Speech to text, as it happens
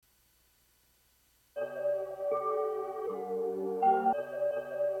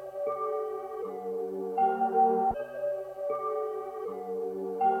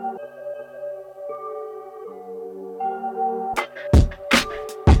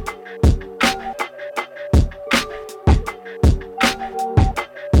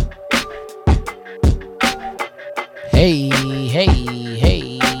Hey.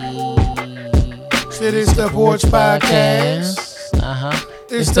 It is the Porch Podcast.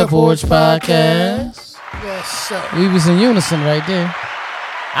 It's the Porch Podcast. Yes, sir. We was in unison right there.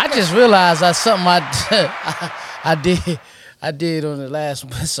 I just realized that's something I did on the last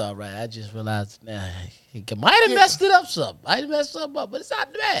one. It's all right. I just realized now he might have messed it up some. Might have messed something up, but it's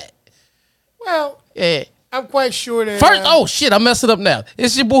not bad. Well, Yeah. I'm quite sure that First, oh shit, I messed it up now.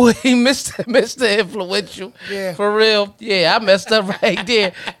 It's your boy, Mr. Influential. Yeah. For real. Yeah, I messed up right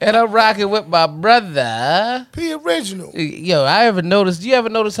there. And I'm rocking with my brother. P Original. Yo, do you ever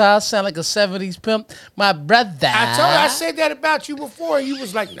notice how I sound like a 70s pimp? My brother. I said that about you before, and you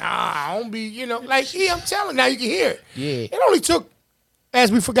was like, nah, I don't be, like, yeah, I'm telling now you can hear it. Yeah. It only took, as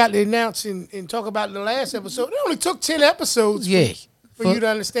we forgot to announce and talk about in the last episode, it only took 10 episodes for you to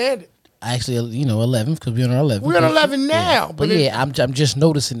understand it. Actually, 11, because we're on our 11. We're on 11 now. Yeah. But I'm just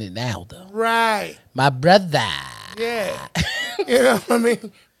noticing it now, though. Right. My brother. Yeah. You know what I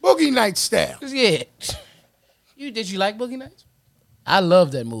mean? Boogie Nights style. Yeah. Did you like Boogie Nights? I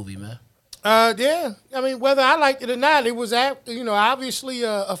love that movie, man. Yeah. I mean, whether I liked it or not, it was, obviously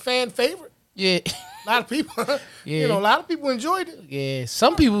a fan favorite. Yeah. A lot of people, Yeah. a lot of people enjoyed it. Yeah.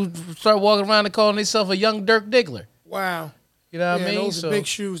 Some people start walking around and calling themselves a young Dirk Diggler. Wow. You know what I mean? Those are big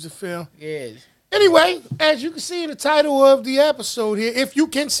shoes to fill. Yeah. Anyway, as you can see in the title of the episode here, if you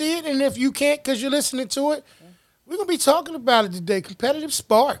can see it and if you can't because you're listening to it, we're going to be talking about it today. Competitive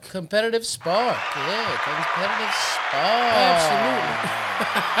spark. Competitive spark. Yeah, competitive spark.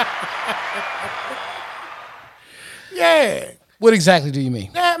 Absolutely. Yeah. What exactly do you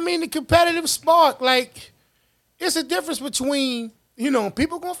mean? I mean, the competitive spark, like, it's a difference between,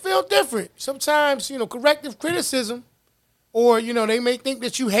 people going to feel different. Sometimes, corrective criticism, or, they may think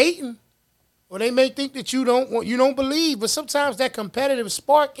that you hating, or they may think that you don't believe, but sometimes that competitive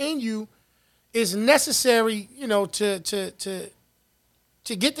spark in you is necessary, to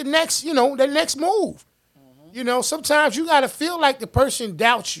get the next, the next move. Mm-hmm. Sometimes you got to feel like the person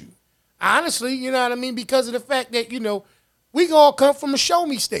doubts you. Honestly, you know what I mean? Because of the fact that, we all come from a show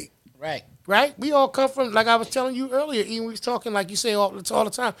me state. Right. Right? We all come from, like I was telling you earlier, Ian, we was talking, like you say all the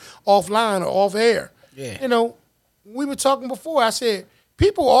time, offline or off air. Yeah. We were talking before. I said,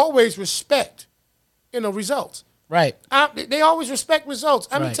 people always respect, results. Right. They always respect results.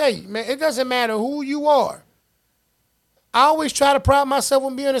 Let me tell you, man, it doesn't matter who you are. I always try to pride myself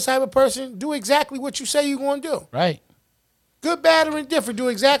on being this type of person. Do exactly what you say you're going to do. Right. Good, bad, or indifferent. Do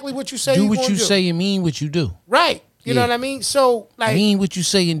exactly what you say you're going to do. Do what you say and mean what you do. Right. You know what I mean? So, like. Mean what you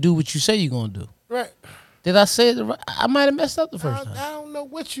say and do what you say you're going to do. Right. Did I say it right? I might have messed up the first time. I don't know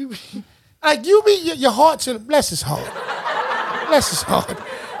what you. Like, your heart's in. Bless his heart. Bless his heart.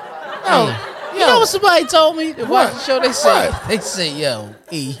 No. You know what somebody told me? To watch the show, they What? say, yo,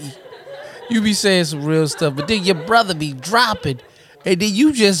 E, you be saying some real stuff, but then your brother be dropping, and then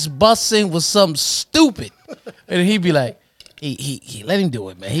you just bust in with something stupid. And he be like, he let him do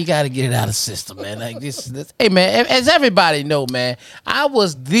it, man. He got to get it out of the system, man. Like this. Hey, man, as everybody know, man, I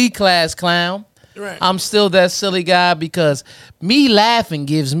was the class clown. Right. I'm still that silly guy because me laughing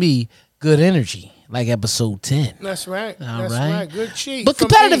gives me good energy, like episode 10. That's right. All That's right. right. Good cheat. But From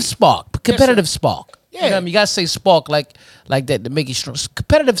competitive me. spark. Competitive spark. Yeah. You know what I mean? You got to say spark like that to make it strong.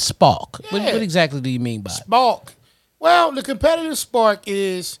 Competitive spark. Yeah. What exactly do you mean by it? Spark. Well, the competitive spark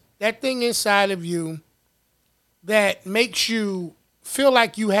is that thing inside of you that makes you feel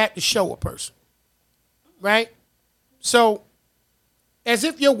like you have to show a person. Right? So, as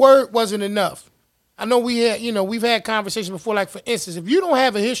if your word wasn't enough. I know we've had conversations before, like, for instance, if you don't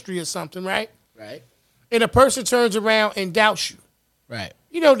have a history of something, right? Right. And a person turns around and doubts you. Right.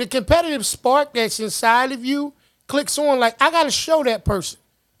 The competitive spark that's inside of you clicks on, like, I got to show that person.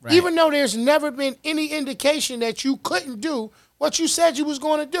 Right. Even though there's never been any indication that you couldn't do what you said you was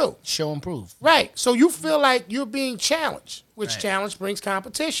going to do. Show and prove. Right. So you feel like you're being challenged, which Right. challenge brings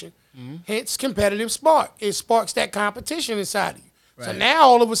competition. Mm-hmm. Hence, competitive spark. It sparks that competition inside of you. Right. So now,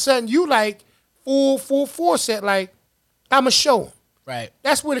 all of a sudden, you like full force at, like, I'm going to show him. Right.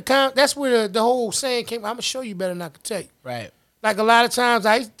 That's where the whole saying came. I'm going to show you better than I can tell you. Right. Like, a lot of times,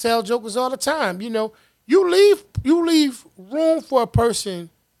 I used to tell jokers all the time, you leave room for a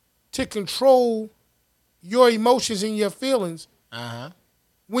person to control your emotions and your feelings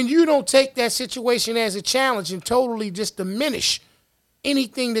when you don't take that situation as a challenge and totally just diminish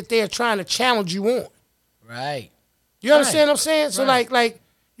anything that they're trying to challenge you on. Right. You understand what I'm saying? So, Right. like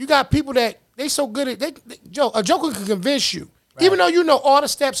you got people that they so good at a joker can convince you. Right. Even though you know all the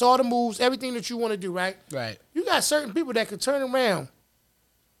steps, all the moves, everything that you want to do, right? Right. You got certain people that can turn around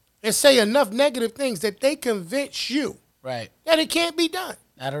and say enough negative things that they convince you Right. that it can't be done.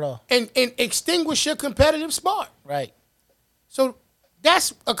 Not at all. and extinguish your competitive spark. Right. So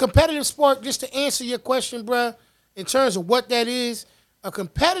that's a competitive spark. Just to answer your question, bruh, in terms of what that is, a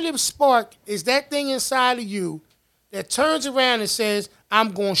competitive spark is that thing inside of you that turns around and says,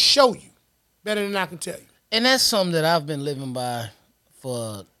 I'm going to show you better than I can tell you. And that's something that I've been living by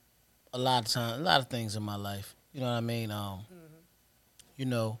for a lot of time, a lot of things in my life. You know what I mean? You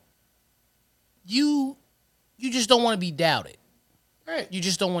know, you just don't want to be doubted. Right. You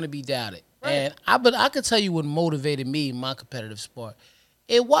just don't want to be doubted. Right. And I could tell you what motivated me in my competitive sport.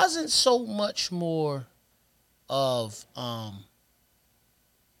 It wasn't so much more of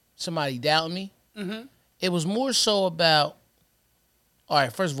somebody doubting me. Mm-hmm. It was more so about, all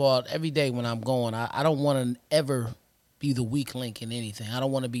right, first of all, every day when I'm going, I don't want to ever be the weak link in anything. I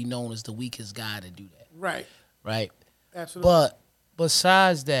don't want to be known as the weakest guy to do that. Right. Right? Absolutely. But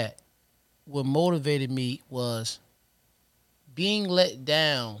besides that, what motivated me was being let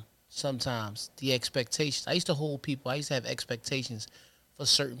down sometimes, the expectations. I used to hold people. I used to have expectations for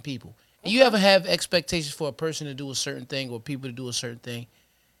certain people. And you ever have expectations for a person to do a certain thing or people to do a certain thing,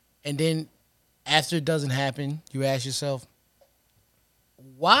 and then after it doesn't happen, you ask yourself,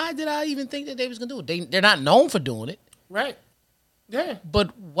 why did I even think that they was going to do it? They're not known for doing it. Right. Yeah.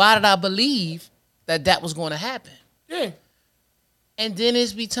 But why did I believe that was going to happen? Yeah. And then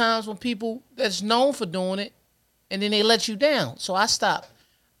there's be times when people that's known for doing it, and then they let you down. So I stopped.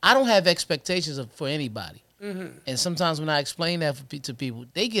 I don't have expectations for anybody. Mm-hmm. And sometimes when I explain that to people,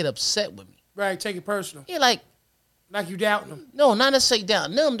 they get upset with me. Right. Take it personal. Yeah, like you doubting them. no, not necessarily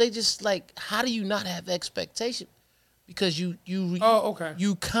down them. They just like, how do you not have expectation? Because you okay.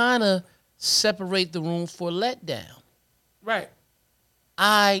 You kind of separate the room for letdown. Right.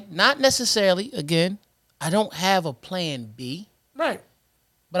 I not necessarily. Again, I don't have a plan B. Right.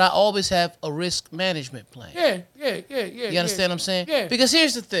 But I always have a risk management plan. Yeah. You understand what I'm saying? Yeah. Because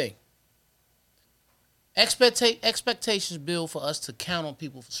here's the thing. Expectations build for us to count on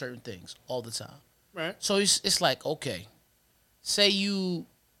people for certain things all the time. Right. So it's like, okay, say you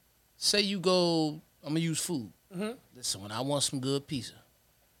go, I'm going to use food. Mm-hmm. Listen, when I want some good pizza,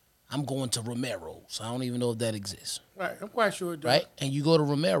 I'm going to Romero's. I don't even know if that exists. Right. I'm quite sure it does. Right? And you go to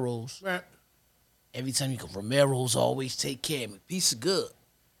Romero's. Right. Every time you go, Romero's always take care of me. Pizza good.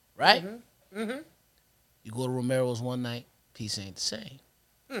 Right? Mm-hmm. Mm-hmm. You go to Romero's one night, pizza ain't the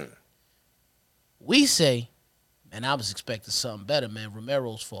same. We say, man, I was expecting something better, man.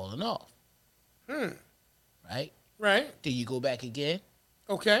 Romero's falling off. Right? Right. Then you go back again.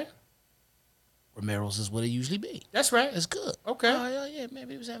 Okay. Romero's is what it usually be. That's right. It's good. Okay. Oh, yeah,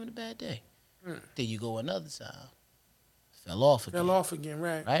 maybe he was having a bad day. Then you go another time. Fell off again.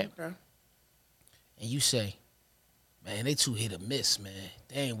 Right. Right? Okay. And you say, man, they too hit or miss, man.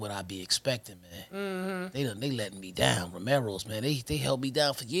 They ain't what I be expecting, man. Mm-hmm. They letting me down. Romero's, man, they held me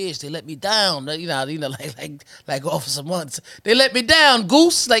down for years. They let me down. You know, like Officer Months. They let me down,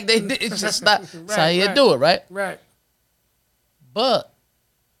 Goose. Like it's just not. That's how you do it, right? Right. But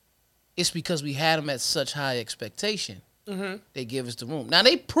it's because we had them at such high expectation. Mm-hmm. They give us the room. Now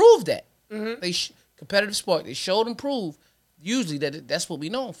they proved that. Mm-hmm. Competitive sport. They showed and proved usually that's what we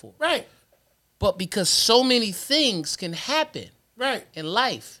known for. Right. But because so many things can happen right in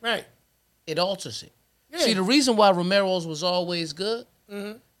life, right, it alters it. Yeah. See, the reason why Romero's was always good,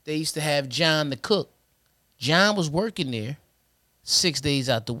 they used to have John the cook. John was working there 6 days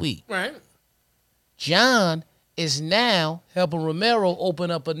out the week. Right. John is now helping Romero open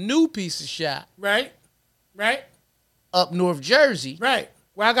up a new pizza shop. Right. Right. Up North Jersey. Right.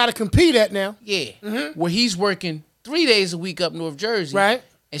 Where I got to compete at now. Yeah. Mm-hmm. Where he's working 3 days a week up North Jersey. Right.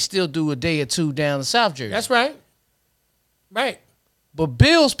 And still do a day or two down in South Jersey. That's right. Right. But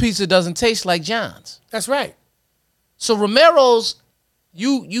Bill's pizza doesn't taste like John's. That's right. So Romero's,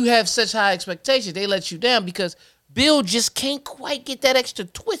 you have such high expectations, they let you down because Bill just can't quite get that extra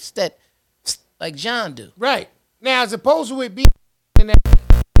twist that like John do. Right. Now, as opposed to it being an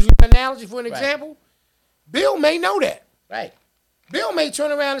analogy for an example, Bill may know that. Right. Bill may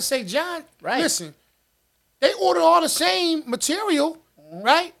turn around and say, John, listen, they order all the same material,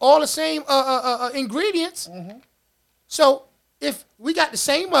 right? All the same ingredients. Mm-hmm. So if we got the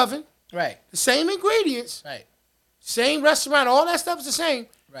same oven, right, the same ingredients, right, same restaurant, all that stuff is the same,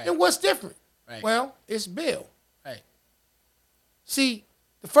 right, then what's different? Right. Well, it's Bill. Right. See,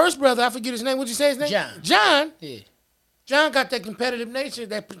 the first brother, I forget his name. What'd you say his name? John. Yeah. John got that competitive nature,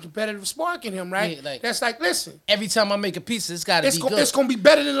 that competitive spark in him, right? Yeah, that's like, listen. Every time I make a pizza, it's got to be good. It's going to be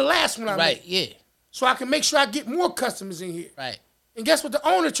better than the last one I made. Right, yeah. So I can make sure I get more customers in here. Right. And guess what the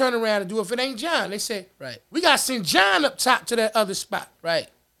owner turned around and do if it ain't John? They said, right, we got to send John up top to that other spot. Right.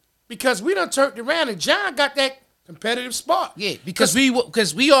 Because we done turned around and John got that Competitive spark. Yeah, because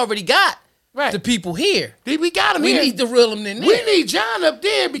we already got Right. the people here. We got them We here. need to reel them in there. We need John up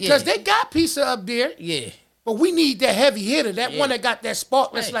there because Yeah. they got Pizza up there. Yeah. But we need that heavy hitter, that Yeah. one that got that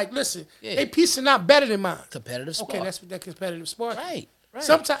spark. That's Right. like, listen, Yeah. they Pizza not better than mine. Competitive spark. Okay, that's what that competitive spark. Right. Right.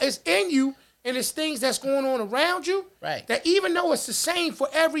 Sometimes it's in you, and it's things that's going on around you. Right. That even though it's the same for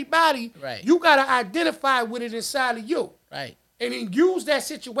everybody, Right. you gotta identify with it inside of you, Right. and then use that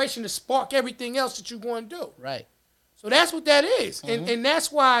situation to spark everything else that you're going to do. Right. So that's what that is. And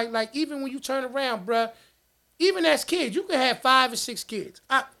that's why, like, even when you turn around, bruh, even as kids, you can have 5 or 6 kids.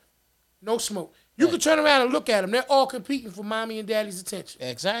 No smoke. You can turn around and look at them. They're all competing for mommy and daddy's attention.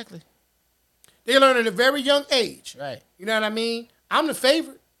 Exactly. They learn at a very young age. Right. You know what I mean? I'm the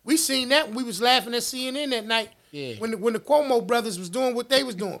favorite. We seen that when we was laughing at CNN that night. Yeah. When the Cuomo brothers was doing what they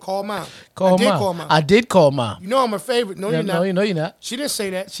was doing. Call mom. Call I did mom. call mom. I did call mom. You know I'm her favorite. No, you're not. No, you're not. She didn't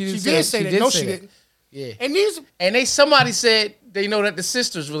say that. She didn't did say say that. that. She No, did she say that. didn't. Yeah. And somebody said they know that the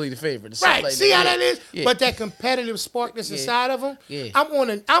sister's really the favorite. or something right, like see how Yeah. that is? Yeah. But that competitive spark that's inside of them, Yeah. I'm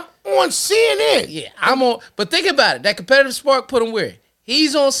on CNN. Yeah, I'm on. But think about it. That competitive spark put him where?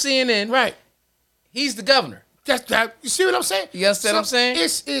 He's on CNN. Right. He's the governor. That's that. You see what I'm saying? You understand what I'm saying?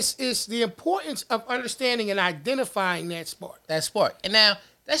 It's the importance of understanding and identifying that spark. That spark. And now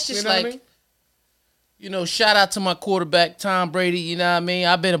that's just You know like, what I mean? you know, shout out to my quarterback Tom Brady. You know what I mean?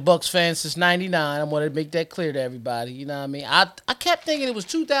 I've been a Bucks fan since '99. I want to make that clear to everybody. You know what I mean? I kept thinking it was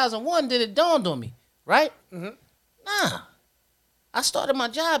 2001. Then it dawned on me, right? Mhm. Nah, I started my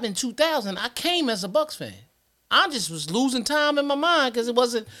job in 2000. I came as a Bucks fan. I just was losing time in my mind because it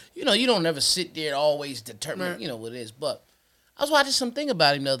wasn't, you know, you don't never sit there and always determine, Right. you know, what it is. But I was watching something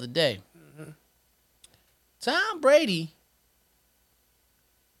about him the other day. Tom Brady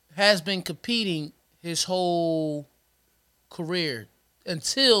has been competing his whole career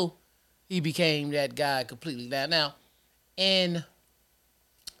until he became that guy completely. Now, and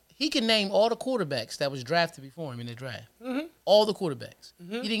he can name all the quarterbacks that was drafted before him in the draft. Mm-hmm. All the quarterbacks.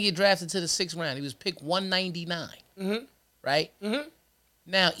 He didn't get drafted to the 6th round. He was picked 199. Mm-hmm. Right? Mm-hmm.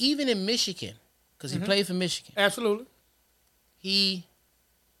 Now, even in Michigan, because he played for Michigan, Absolutely. he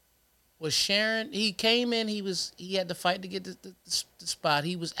was sharing. He came in. He had to fight to get the spot.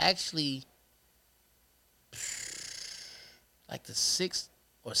 He was actually like the 6th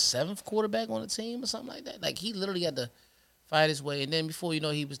or 7th quarterback on the team or something like that. Like he literally had to fight his way, and then before you know,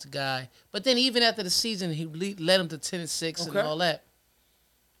 he was the guy. But then even after the season, he led him to 10-6 and Okay. all that.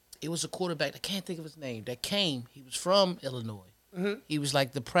 It was a quarterback. I can't think of his name. That came. He was from Illinois. Mm-hmm. He was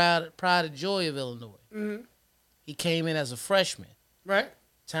like the pride and joy of Illinois. Mm-hmm. He came in as a freshman. Right.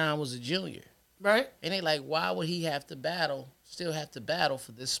 Tom was a junior. Right. And they like, why would he still have to battle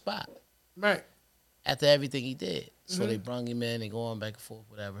for this spot Right. after everything he did? So they brung him in and going back and forth,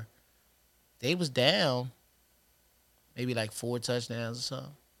 whatever. They was down maybe like 4 touchdowns or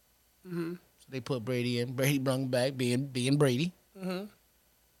something. Mm-hmm. So they put Brady in. Brady brung him back, being Brady. Mm-hmm.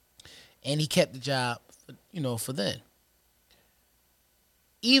 And he kept the job, for then.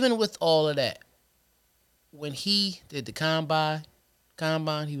 Even with all of that, when he did the combine,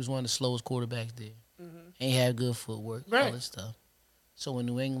 he was one of the slowest quarterbacks there. Mm-hmm. And he had good footwork, all Right. this stuff. So when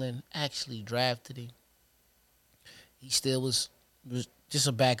New England actually drafted him, he still was just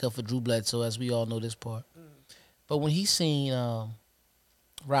a backup for Drew Bledsoe, as we all know this part. But when he seen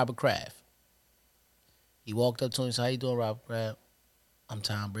Robert Kraft, he walked up to him and said, "How you doing, Robert Kraft? I'm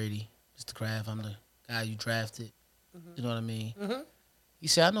Tom Brady, Mr. Kraft. I'm the guy you drafted." You know what I mean? Mm-hmm. He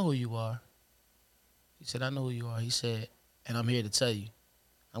said, "I know who you are." He said, "I know who you are." He said, "And I'm here to tell you,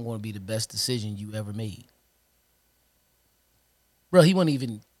 I'm going to be the best decision you ever made." Bro, he didn't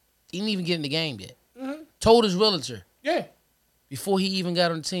even get in the game yet. Mm-hmm. Told his realtor Yeah. before he even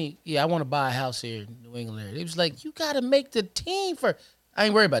got on the team, "Yeah, I want to buy a house here in New England area." He was like, "You got to make the team first." I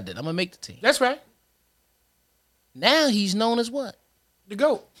ain't worried about that. I'm going to make the team. That's right. Now he's known as what? The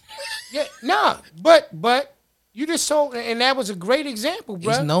GOAT. Yeah. Nah. But you just told, and that was a great example,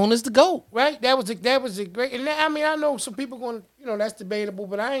 bro. He's known as the GOAT. Right? That was a great. And I mean, I know some people going, that's debatable,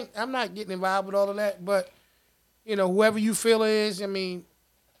 but I'm not getting involved with all of that. But whoever you feel is, I mean,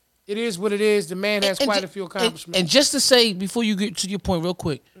 it is what it is. The man has quite a few accomplishments. And just to say, before you get to your point real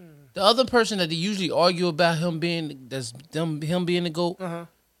quick, the other person that they usually argue about him being the GOAT Uh-huh.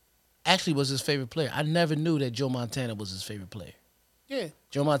 actually was his favorite player. I never knew that Joe Montana was his favorite player. Yeah.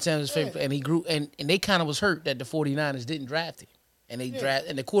 Joe Montana was his favorite player, and he grew, and they kind of was hurt that the 49ers didn't draft him. And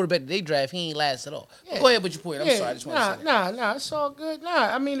and the quarterback that they draft, he ain't last at all. Yeah. Go ahead with your point. I'm Yeah, sorry. I just want to say that. Nah, it's all good.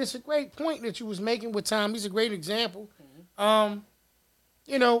 Nah, I mean, it's a great point that you was making with Tom. He's a great example.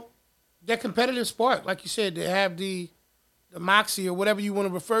 That competitive spark, like you said, to have the the moxie or whatever you want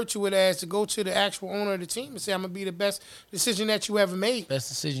to refer to it as, to go to the actual owner of the team and say, I'm going to be the best decision that you ever made. Best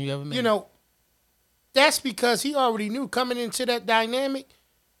decision you ever made. You know, that's because he already knew coming into that dynamic,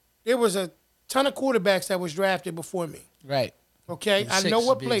 there was a ton of quarterbacks that was drafted before me. Right. Okay? I know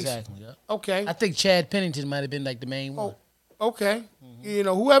what place. Exactly, yeah. Okay. I think Chad Pennington might have been like the main one. Okay. Mm-hmm. You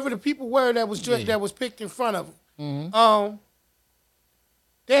know, whoever the people were that was picked in front of him. Mm-hmm.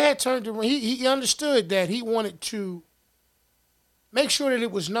 They had turned around. He understood that he wanted to make sure that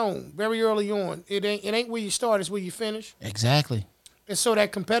it was known very early on. It ain't where you start, it's where you finish. Exactly. And so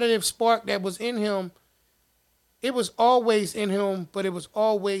that competitive spark that was in him, it was always in him, but it was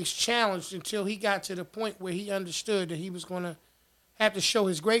always challenged until he got to the point where he understood that he was going to have to show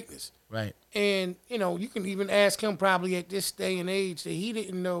his greatness. Right. And, you know, you can even ask him probably at this day and age that he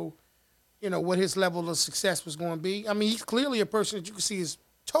didn't know, you know, what his level of success was going to be. I mean, he's clearly a person that you can see is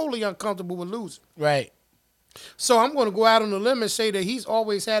totally uncomfortable with losing. Right. So I'm going to go out on a limb and say that he's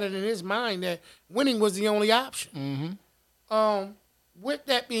always had it in his mind that winning was the only option. Mm-hmm. With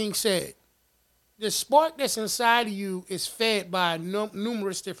that being said, the spark that's inside of you is fed by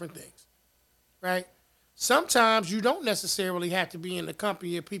numerous different things, right? Sometimes you don't necessarily have to be in the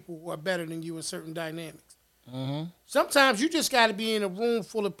company of people who are better than you in certain dynamics. Mm-hmm. Sometimes you just got to be in a room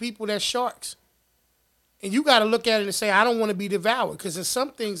full of people that's sharks. And you got to look at it and say, I don't want to be devoured. Because there's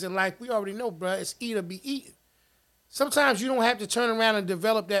some things in life, we already know, bro, it's eat or be eaten. Sometimes you don't have to turn around and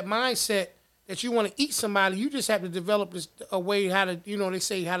develop that mindset that you want to eat somebody. You just have to develop a way how to, you know, they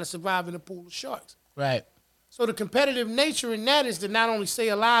say how to survive in a pool of sharks. Right. So the competitive nature in that is to not only stay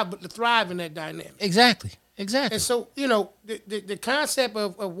alive, but to thrive in that dynamic. Exactly. And so, you know, the concept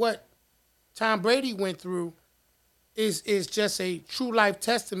of what Tom Brady went through is just a true life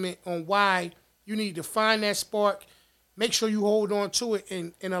testament on why you need to find that spark, make sure you hold on to it,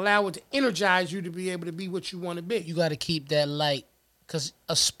 and allow it to energize you to be able to be what you want to be. You got to keep that light, because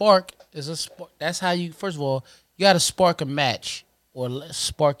a spark is a spark. That's how you, first of all, you got to spark a match or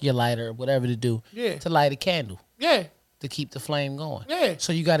spark your lighter or whatever to do to light a candle. Yeah. To keep the flame going. Yeah.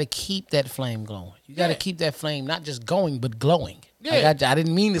 So you got to keep that flame glowing. You got to keep that flame not just going, but glowing. Yeah. Like I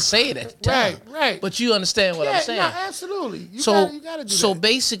didn't mean to say it at the time. Right. But you understand what I'm saying. No, absolutely. You got to do so that.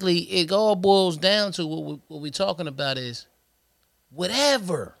 Basically, it all boils down to what we're talking about is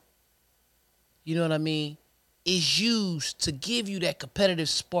whatever, you know what I mean, is used to give you that competitive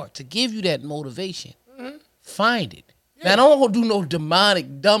spark, to give you that motivation. Mm-hmm. Find it. Yeah. Now, don't do no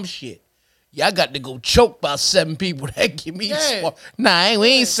demonic dumb shit. Yeah, I got to go choke by 7 people that give me spark. Nah, we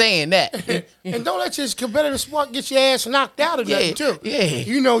ain't saying that. And don't let your competitive spark get your ass knocked out of nothing too. Yeah.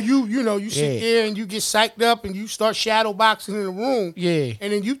 You sit there and you get psyched up and you start shadow boxing in the room. Yeah.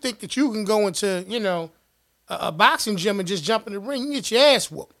 And then you think that you can go into, you know, a boxing gym and just jump in the ring. You get your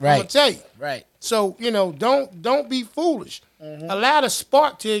ass whooped. Right. I'm gonna tell you. Right. So, you know, don't be foolish. Mm-hmm. Allow the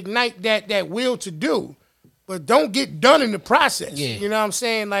spark to ignite that will to do. But don't get done in the process. Yeah. You know what I'm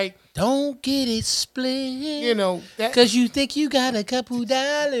saying? Like, don't get it split. You know, because you think you got a couple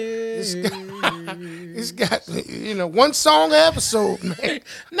dollars. It's got you know, one song an episode, man.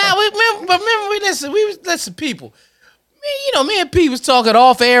 Now remember we listen, people. Me and P was talking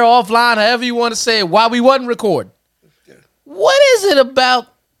off air, offline, however you want to say it, while we wasn't recording. What is it about,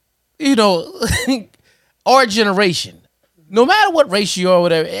 you know, our generation? No matter what race you are or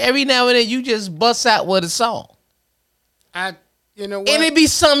whatever, every now and then you just bust out with a song. You know what? And it be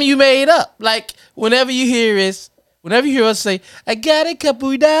something you made up. Like, whenever you hear us say, I got a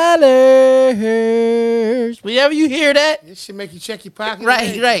couple dollars. Whenever you hear that. It should make you check your pocket.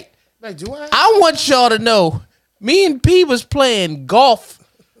 Right. Like, do I? I want y'all to know, me and P was playing golf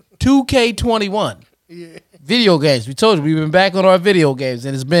 2K21. Yeah. Video games. We told you, we've been back on our video games,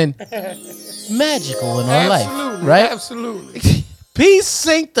 and it's been magical in our life. Right? Absolutely. P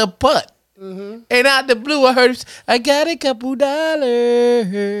synced the putt. Mm-hmm. And out the blue, I heard him say, I got a couple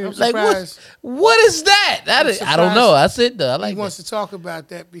dollars. Like, what is that? I don't know. I said, though. I like he wants to talk about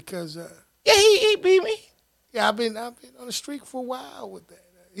that because... yeah, he beat me. Yeah, I've been on the streak for a while with that.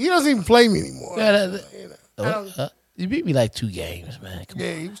 He doesn't even play me anymore. You beat me like 2 games, man. Come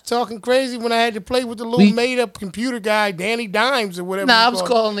on. He was talking crazy when I had to play with the little made-up computer guy, Danny Dimes or whatever. Nah, I was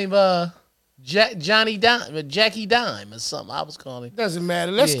calling him Jackie Dime or something. I was calling him. Doesn't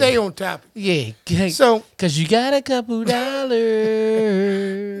matter. Let's stay on topic. Yeah. So, because you got a couple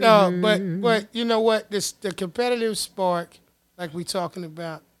dollars. No, but you know what? The competitive spark, like we talking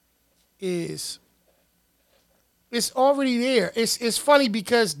about, it's already there. It's funny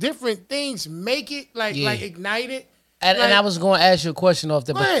because different things make it like ignite it. And I was going to ask you a question off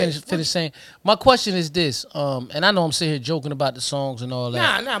there, but finish saying. My question is this, and I know I'm sitting here joking about the songs and all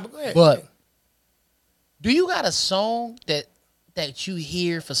that. Nah, but go ahead. But Do you got a song that you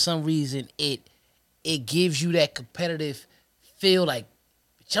hear for some reason it gives you that competitive feel like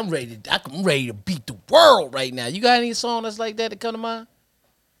bitch, I'm ready to beat the world right now. You got any song that's like that come to mind?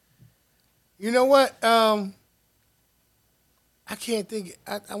 You know what? I can't think.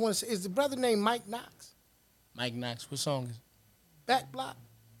 I want to say, is the brother named Mike Knox? Mike Knox, what song is it? Back Block.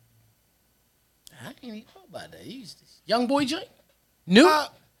 I ain't even know about that. Young Boy joint? New? Nah,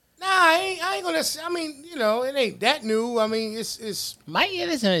 I ain't gonna. I mean, you know, it ain't that new. I mean, it's. Mike, yeah,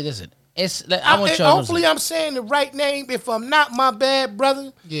 listen. It's. I want y'all. Hopefully, I'm saying the right name. If I'm not, my bad,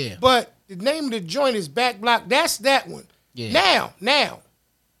 brother. Yeah. But the name of the joint is Back Block. That's that one. Yeah. Now,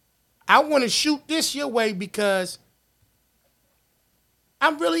 I want to shoot this your way because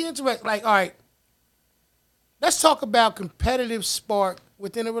I'm really interested. Like, all right, let's talk about competitive spark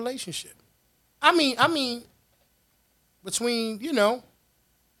within a relationship. I mean, between, you know,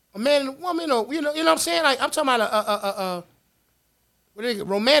 a man and a woman, or you know what I'm saying? Like, I'm talking about a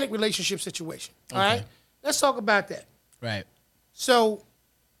romantic relationship situation. All right, let's talk about that. Right. So,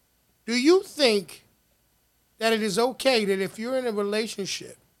 do you think that it is okay that if you're in a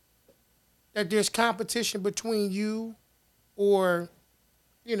relationship, that there's competition between you, or,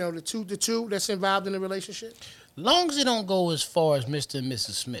 you know, the two that's involved in the relationship? Long as it don't go as far as Mr. and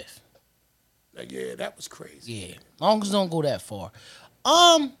Mrs. Smith. Like, yeah, that was crazy. Yeah, long as it don't go that far.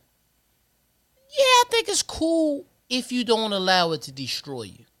 Yeah, I think it's cool if you don't allow it to destroy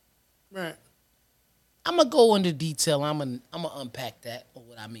you. Right. I'm gonna go into detail. I'm gonna unpack that or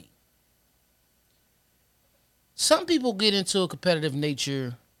what I mean. Some people get into a competitive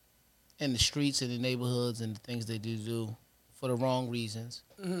nature in the streets and the neighborhoods and the things they do for the wrong reasons,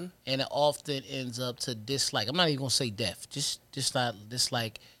 and it often ends up to dislike. I'm not even gonna say death. Just not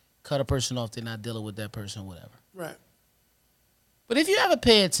dislike. Cut a person off, they're not dealing with that person, whatever. Right. But if you ever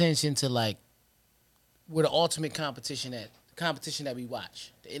pay attention to, like, where the ultimate competition at, the competition that we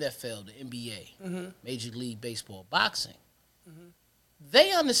watch, the NFL, the NBA, Major League Baseball, boxing,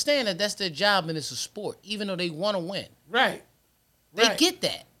 they understand that that's their job and it's a sport, even though they want to win. Right. They get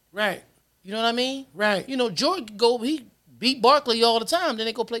that. Right. You know what I mean? Right. You know, Jordan he beat Barkley all the time, then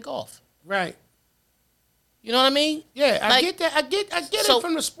they go play golf. Right. You know what I mean? Yeah, I Like, get that. I get so- it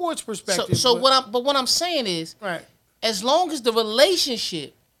from the sports perspective. So but, what I'm saying is, right. as long as the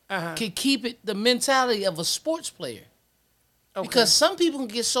relationship Uh-huh. can keep it the mentality of a sports player. Okay. Because some people can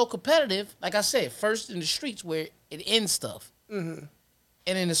get so competitive, like I said, first in the streets where it ends stuff.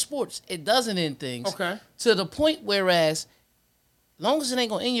 And in the sports, it doesn't end things. Okay. To the point whereas, long as it ain't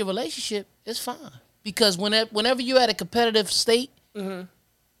going to end your relationship, it's fine. Because whenever you're at a competitive state, you're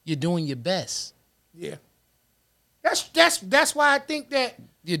doing your best. Yeah. That's why I think that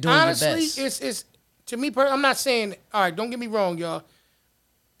You're doing honestly, your best. it's to me. I'm not saying, all right, don't get me wrong, y'all.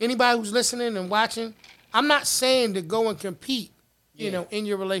 Anybody who's listening and watching, I'm not saying to go and compete, you know, in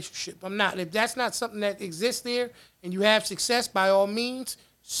your relationship. I'm not. If that's not something that exists there and you have success, by all means,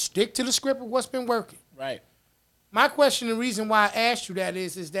 stick to the script of what's been working. Right. My question, the reason why I asked you that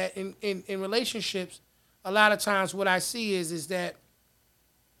is that in relationships, a lot of times what I see is that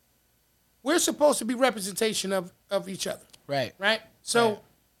we're supposed to be representation of each other. Right. Right? So Right.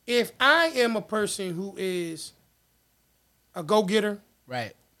 if I am a person who is a go-getter,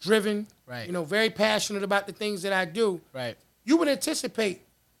 Right. driven, Right. you know, very passionate about the things that I do, Right. you would anticipate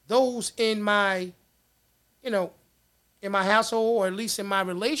those in my, you know, in my household, or at least in my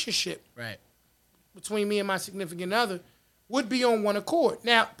relationship Right. between me and my significant other, would be on one accord.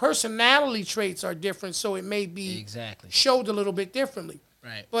 Now, personality traits are different, so it may be Exactly. showed a little bit differently.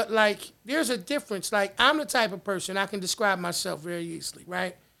 Right. But, like, there's a difference. Like, I'm the type of person, I can describe myself very easily,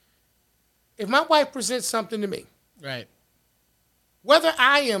 right? If my wife presents something to me, Right. whether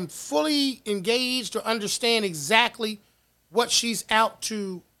I am fully engaged or understand exactly what she's out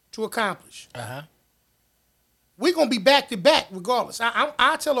to accomplish, we're going to be back to back regardless.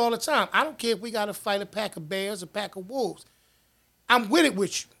 I tell her all the time, I don't care if we got to fight a pack of bears, a pack of wolves. I'm with it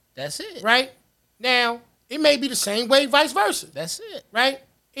with you, That's it. right? Now, it may be the same way, vice versa, That's it. right?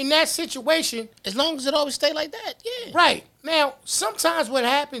 In that situation, As long as it always stay like that, yeah. right. Now, sometimes what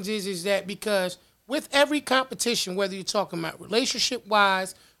happens is that because with every competition, whether you're talking about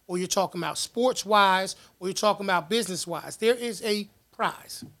relationship-wise, or you're talking about sports-wise, or you're talking about business-wise, there is a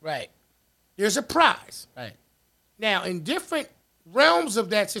prize. Right. There's a prize. Right. Now, in different realms of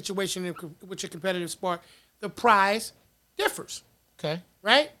that situation with your competitive sport, the prize differs, Okay.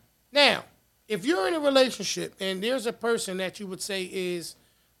 right? Now, if you're in a relationship and there's a person that you would say is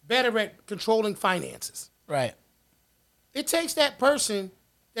better at controlling finances, Right. it takes that person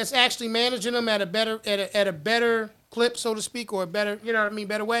that's actually managing them at a better clip, so to speak, or a better, you know what I mean,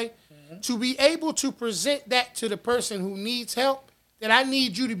 better way. to be able to present that to the person who needs help, that I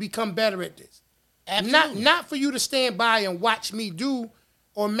need you to become better at this. Absolutely. Not for you to stand by and watch me do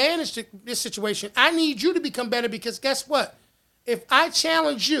or manage this situation. I need you to become better because guess what? If I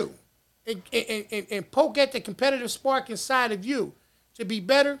challenge you and poke at the competitive spark inside of you to be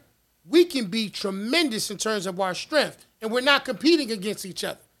better, we can be tremendous in terms of our strength, and we're not competing against each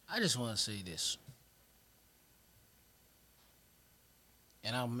other. I just want to say this,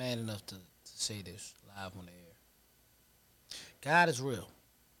 and I'm man enough to say this live on the air. God is real.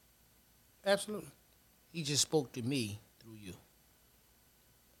 Absolutely. He just spoke to me through you.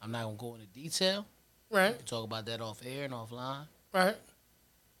 I'm not going to go into detail. Right. We can talk about that off air and offline. Right.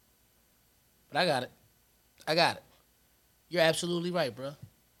 But I got it. You're absolutely right, bro.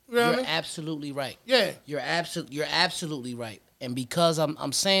 You know what I You're mean? absolutely right. Yeah. You're absolutely right. And because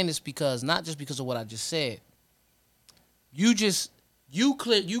I'm saying this because not just because of what I just said. You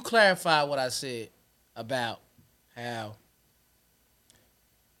clarify what I said about how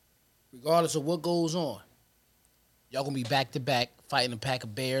regardless of what goes on, y'all gonna be back to back fighting a pack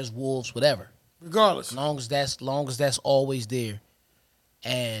of bears, wolves, whatever. Regardless. Long as that's always there.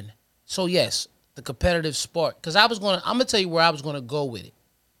 And so yes, the competitive spark. Because I'm gonna tell you where I was gonna go with it.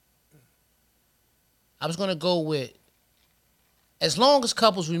 I was gonna go with as long as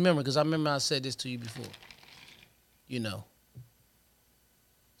couples remember, because I remember I said this to you before. You know.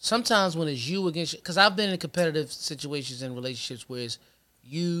 Sometimes when it's you against, because I've been in competitive situations and relationships where it's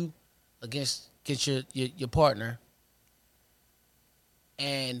you against your partner,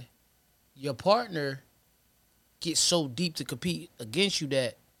 and your partner gets so deep to compete against you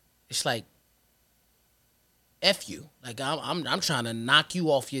that it's like F you. Like I'm trying to knock you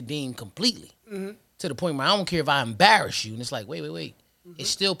off your beam completely. Mm-hmm. To the point where I don't care if I embarrass you. And it's like, wait. Mm-hmm.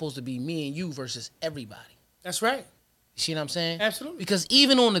 It's still supposed to be me and you versus everybody. That's right. You see what I'm saying? Absolutely. Because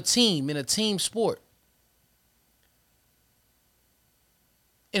even on a team, in a team sport,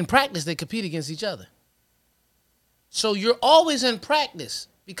 in practice, they compete against each other. So you're always in practice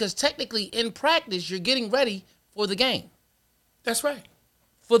because technically in practice, you're getting ready for the game. That's right.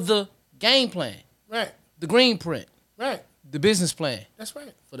 For the game plan. Right. The green print. Right. The business plan. That's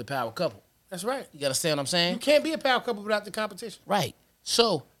right. For the power couple. That's right. You understand what I'm saying? You can't be a power couple without the competition. Right.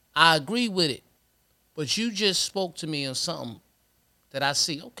 So I agree with it. But you just spoke to me on something that I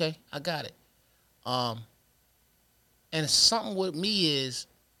see. Okay, I got it. And something with me is,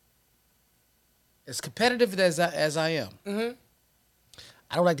 as competitive as I am, Mm-hmm.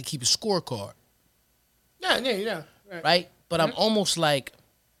 I don't like to keep a scorecard. Yeah. Right? But I'm almost like,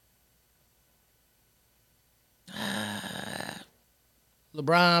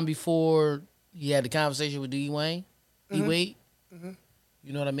 LeBron before he had the conversation with D. Wade. Mm-hmm.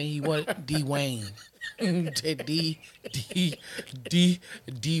 You know what I mean? He wanted D. Wayne. D.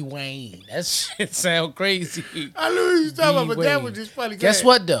 Wayne. That shit sound crazy. I knew what you was talking about, but that D. was just funny. Guess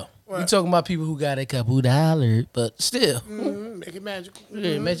what, though? What? We talking about people who got a couple dollars, but still. Mm-hmm. Make it magical.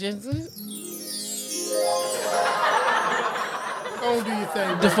 Yeah, imagine Go on, do your thing,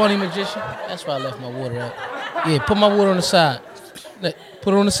 the bro. funny magician. That's why I left my water at. Yeah, put my water on the side.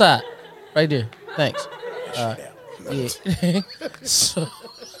 Put it on the side. Right there. Thanks. Yeah. So,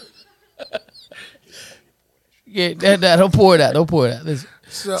 yeah, don't pour it out. Don't pour it out. Listen.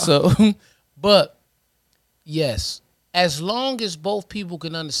 So, but yes, as long as both people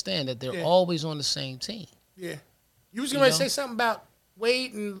can understand that they're always on the same team. Yeah. You was going to say something about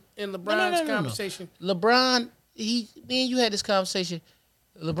Wade and LeBron's conversation. No. LeBron, me and you had this conversation.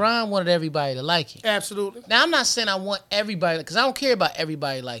 LeBron wanted everybody to like him. Absolutely. Now, I'm not saying I want everybody, because I don't care about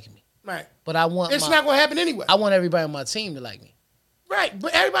everybody liking me. Right. But I want It's not going to happen anyway. I want everybody on my team to like me. Right.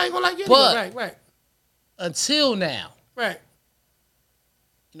 But everybody ain't going to like you anyway. Right. Until now, Right.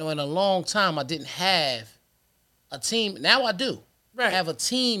 in a long time, I didn't have a team. Now I do. Right. I have a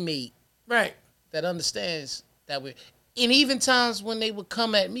teammate Right. that understands that way. And even times when they would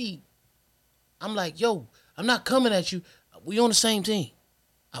come at me, I'm like, yo, I'm not coming at you. We on the same team.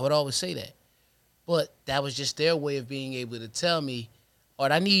 I would always say that. But that was just their way of being able to tell me, all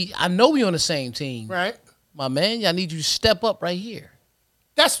right, I know we on the same team. Right. My man, I need you to step up right here.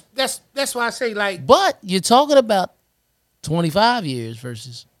 That's why I say, like. But you're talking about 25 years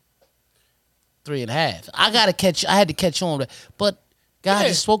versus 3.5. I had to catch on. But God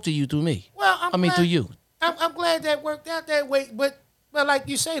just spoke to you through me. Well, through you. I'm glad that worked out that way. But like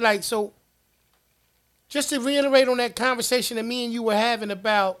you say, like, so just to reiterate on that conversation that me and you were having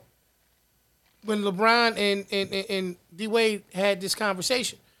about when LeBron and D. Wade had this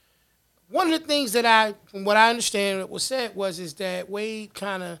conversation. One of the things that from what I understand, what was said is that Wade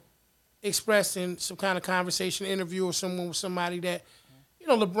kind of expressed in some kind of conversation, interview, or with somebody that,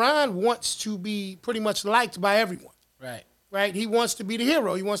 LeBron wants to be pretty much liked by everyone. Right. Right? He wants to be the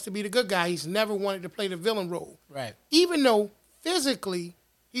hero. He wants to be the good guy. He's never wanted to play the villain role. Right. Even though physically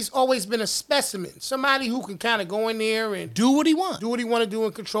he's always been a specimen, somebody who can kind of go in there and Do what he wants. do what he want to do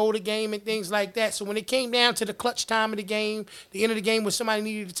and control the game and things like that. So when it came down to the clutch time of the game, the end of the game where somebody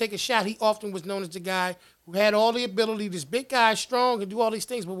needed to take a shot, he often was known as the guy who had all the ability, this big guy, strong, and do all these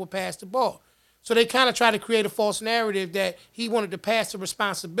things, but would pass the ball. So they kind of tried to create a false narrative that he wanted to pass the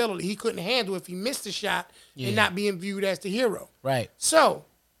responsibility. He couldn't handle if he missed a shot and not being viewed as the hero. Right. So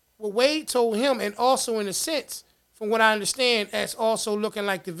what Wade told him, and also in a sense, from what I understand, as also looking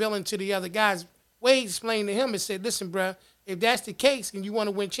like the villain to the other guys, Wade explained to him and said, listen, bruh, if that's the case and you want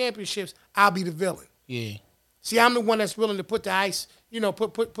to win championships, I'll be the villain. Yeah. See, I'm the one that's willing to put the ice,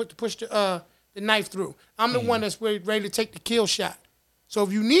 push the knife through. I'm the one that's ready to take the kill shot. So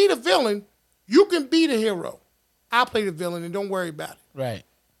if you need a villain, you can be the hero. I'll play the villain and don't worry about it. Right.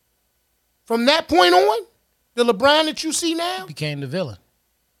 From that point on, the LeBron that you see now Became the villain.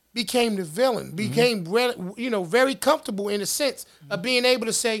 became the villain, became very comfortable in the sense of being able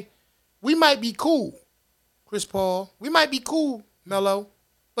to say, we might be cool, Chris Paul. We might be cool, Melo.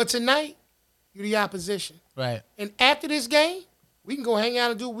 But tonight, you're the opposition. Right. And after this game, we can go hang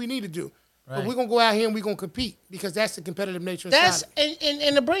out and do what we need to do. But Right. we're going to go out here and we're going to compete because that's the competitive nature of That's it.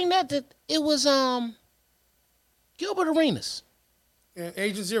 and to bring that to it was Gilbert Arenas, Yeah,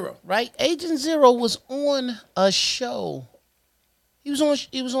 Agent Zero. right? Agent Zero was on a show. He was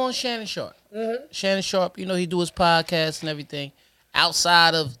on Shannon Sharp. Mm-hmm. Shannon Sharp, he do his podcast and everything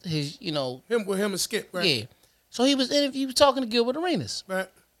outside of his, Him and Skip, right? yeah. So he was talking to Gilbert Arenas. Right.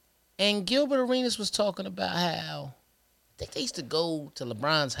 And Gilbert Arenas was talking about how I think they used to go to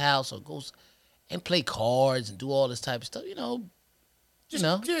LeBron's house or go and play cards and do all this type of stuff, Just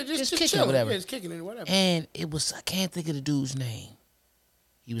kicking chilling. or whatever. Yeah, just kicking it or whatever. And it was, I can't think of the dude's name.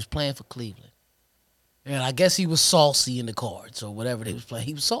 He was playing for Cleveland. And I guess he was saucy in the cards or whatever they was playing.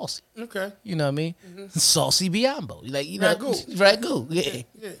 He was saucy. Okay. You know what I mean? Saucy Biombo. Ragu. Ragu, yeah.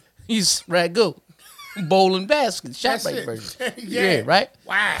 Yeah. He's Ragu. Bowling basket, shot That's break it. version. Yeah. Right?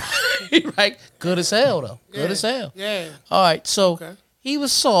 Wow. Right? Good as hell, though. Good Yeah. as hell. Yeah. All right, so Okay. he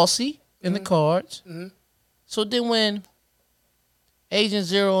was saucy in the cards. So then when Agent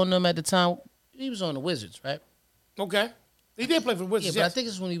Zero and them at the time, he was on the Wizards, right? Okay. He did play for the Yeah, Wizards. but I yes. think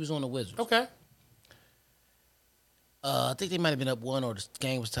it's when he was on the Wizards. Okay. I think they might have been up one or the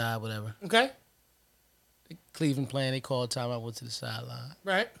game was tied, whatever. Okay. Cleveland playing, they called timeout, went to the sideline.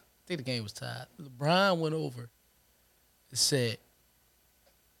 Right. I think the game was tied. LeBron went over and said,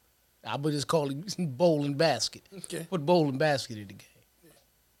 I would just call it bowling basket. Okay. Put bowling basket in the game.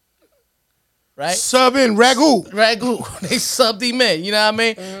 Right? Sub in Ragu. Ragu. They subbed him in. You know what I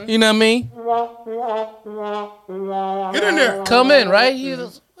mean? You know what I mean? Get in there. Come in, right? He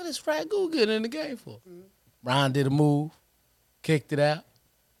was, what is Ragu getting in the game for? Ron did a move, kicked it out.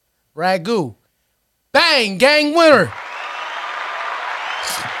 Ragu. Bang, gang winner.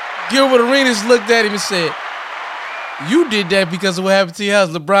 Gilbert Arenas looked at him and said, you did that because of what happened to your house.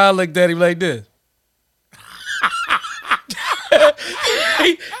 LeBron looked at him like this.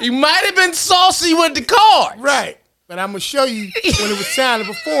 he might have been saucy with the cards. Right. But I'm going to show you when it was time to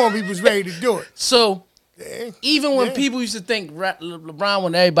perform, he was ready to do it. So Yeah. even when Yeah. people used to think LeBron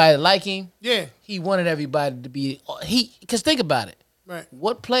wanted everybody to like him, Yeah. he wanted everybody to be because think about it. Right.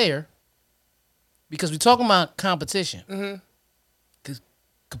 What player, because we're talking about competition, because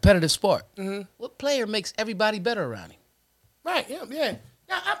competitive sport, what player makes everybody better around him? Right. Yeah. Yeah.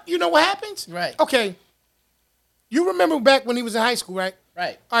 Now, you know what happens? Right. Okay. You remember back when he was in high school, right?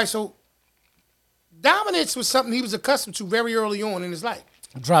 Right. All right. So dominance was something he was accustomed to very early on in his life.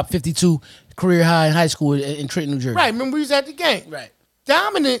 Dropped 52 career high in high school in Trenton, New Jersey. Right. Remember we was at the game. Right.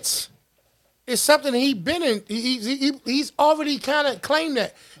 Dominance is something he been in. He's already kind of claimed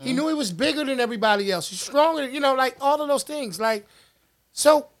that. He knew he was bigger than everybody else. He's stronger, like all of those things. Like,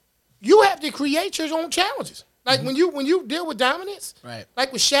 so you have to create your own challenges. Like when you deal with dominance, Right.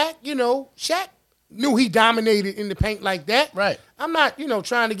 like with Shaq, Shaq knew he dominated in the paint like that. Right. I'm not,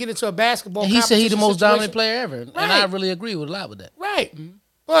 trying to get into a basketball. And he said he's the competition most dominant situation. player ever. And Right. I really agree with a lot with that. Right.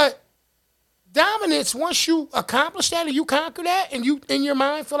 But dominance, once you accomplish that and you conquer that and you in your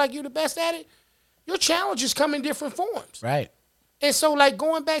mind feel like you're the best at it, your challenges come in different forms. Right. And so like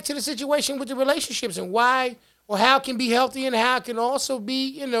going back to the situation with the relationships and why or how it can be healthy and how it can also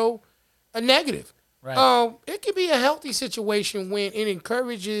be, a negative. Right. It can be a healthy situation when it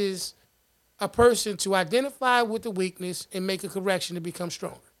encourages a person to identify with the weakness and make a correction to become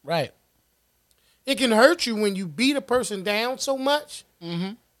stronger. Right. It can hurt you when you beat a person down so much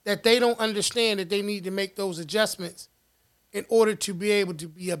that they don't understand that they need to make those adjustments in order to be able to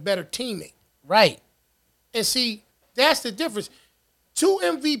be a better teammate. Right. And see, that's the difference. Two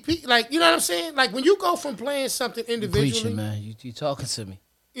MVP, like, you know what I'm saying? Like, when you go from playing something individually, Preaching, man. You talking to me.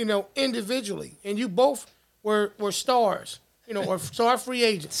 you know, individually, and you both were stars, you know, or star free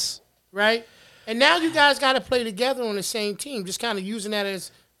agents, right? And now you guys got to play together on the same team. Just kind of using that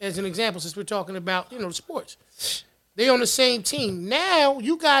as an example, since we're talking about, you know, sports. They on the same team. Now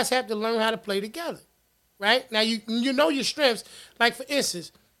you guys have to learn how to play together, right? Now you know your strengths. Like, for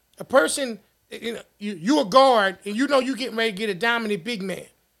instance, a person, you know, you a guard, and you know you getting ready to get a dominant big man.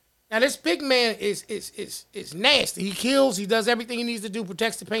 Now this big man is nasty. He kills. He does everything he needs to do.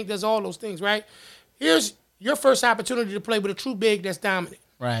 Protects the paint. Does all those things, right? Here's your first opportunity to play with a true big that's dominant.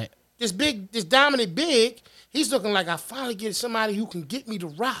 Right. This dominant big, he's looking like, I finally get somebody who can get me to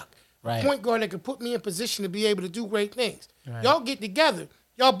rock. Right. A point guard that can put me in position to be able to do great things. Right. Y'all get together.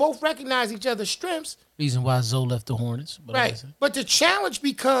 Y'all both recognize each other's strengths. Reason why Zoe left the Hornets. But Right. But the challenge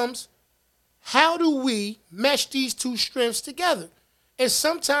becomes, how do we mesh these two strengths together? And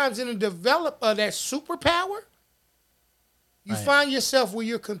sometimes in the develop of that superpower, you Right. find yourself where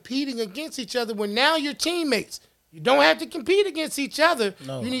you're competing against each other when now you're teammates. You don't have to compete against each other.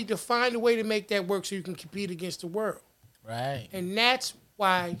 No. You need to find a way to make that work so you can compete against the world. Right. And that's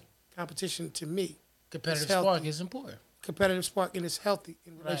why competition, to me, Competitive healthy. spark is important. Competitive spark, and it's healthy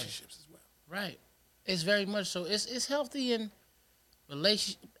in relationships as well. Right. It's very much so. It's healthy in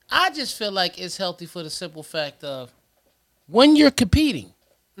relationship. I just feel like it's healthy for the simple fact of when you're competing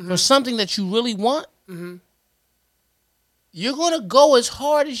for something that you really want, you're going to go as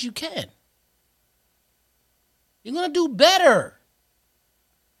hard as you can. You're going to do better.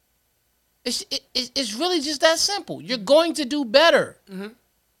 It's really just that simple. You're going to do better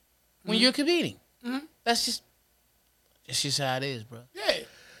when you're competing. That's just how it is, bro. Yeah.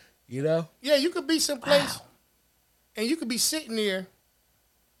 You know? Yeah, you could be someplace Wow. and you could be sitting there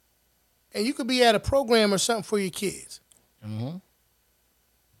and you could be at a program or something for your kids. Mm-hmm.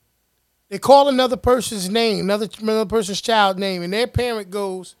 They call another person's name, another person's child name, and their parent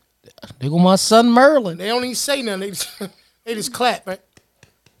goes, There go my son Merlin. they don't even say nothing. They just clap, right?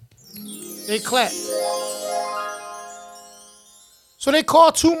 They clap. So they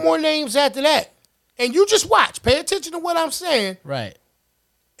call two more names after that. And you just watch. Pay attention to what I'm saying. Right.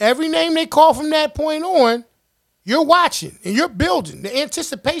 Every name they call from that point on, you're watching and you're building. The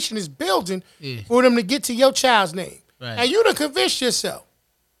anticipation is building for them to get to your child's name. Right. And you done convinced yourself.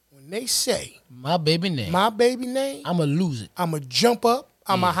 When they say My baby name. my baby name, I'm going to lose it. I'm going to jump up.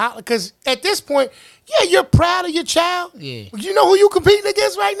 I'm going to holler. Because at this point, yeah, you're proud of your child. Yeah. But you know who you competing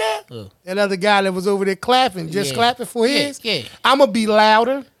against right now? Who? That other guy that was over there clapping, just Yeah. clapping for Yeah, his. yeah. I'm going to be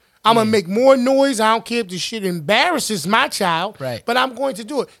louder. I'm going to make more noise. I don't care if the shit embarrasses my child. Right. But I'm going to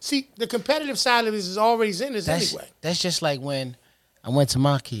do it. See, the competitive side of this is already in us anyway. That's just like when I went to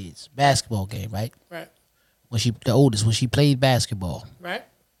my kids' basketball game, right? Right. When the oldest, when she played basketball, Right.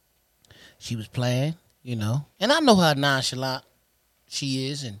 she was playing, you know. And I know how nonchalant she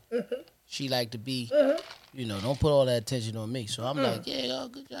is, and she like to be, you know, don't put all that attention on me. So I'm like, yeah, oh,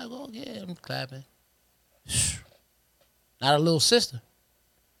 good job, go, yeah, I'm clapping. Not a little sister.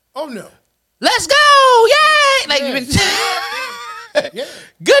 Oh, no. Let's go, yay! Like, Yeah.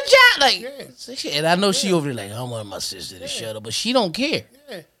 good job, like, Yeah. and I know she over there like, I want my sister to shut up, but she don't care.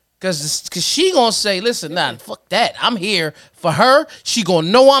 Yeah. Cause she gonna say, listen, nah, fuck that. I'm here for her. She gonna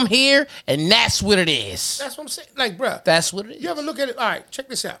know I'm here, and that's what it is. That's what I'm saying. Like, bruh. That's what it is. You ever look at it? All right, check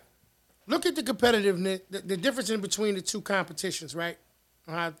this out. Look at the competitiveness, the difference in between the two competitions, right?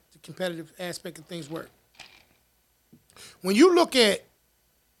 On how the competitive aspect of things work. When you look at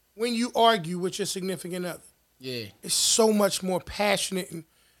when you argue with your significant other, Yeah. it's so much more passionate and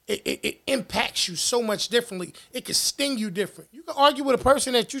it impacts you so much differently. It can sting you different. You can argue with a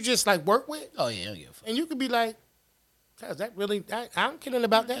person that you just like work with, Oh yeah, I don't give a fuck. and you could be like, "Is that really? I don't care nothing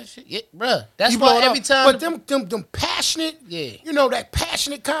about that." Shit, yeah, bruh. That's You blow why it every up. time. But them passionate, Yeah. you know, that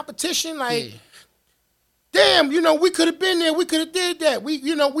passionate competition, like, Yeah. damn, you know, we could have been there, we could have did that. We,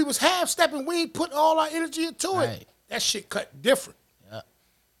 you know, we was half stepping, we ain't put all our energy into it. Right. That shit cut different. Yeah.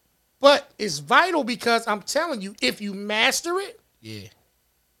 But it's vital because I'm telling you, if you master it, Yeah.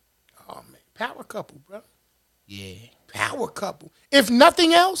 oh man, power couple, bro. Yeah. Power couple. If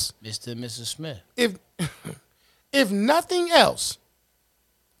nothing else, Mr. and Mrs. Smith. if if nothing else,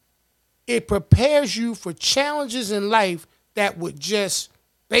 it prepares you for challenges in life that would just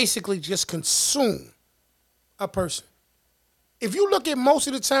basically just consume a person. If you look at most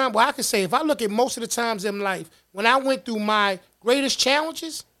of the time, well, I can say if I look at most of the times in life, when I went through my greatest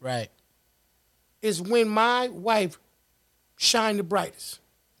challenges, Right. is when my wife shined the brightest.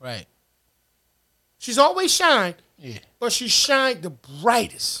 Right. She's always shined, Yeah. but she shined the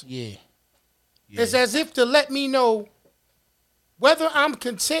brightest. Yeah. It's as if to let me know whether I'm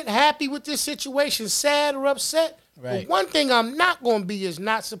content, happy with this situation, sad or upset. Right. But one thing I'm not going to be is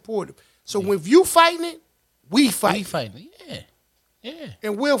not supportive. So if you fighting it, we fight. We fighting. Yeah. Yeah.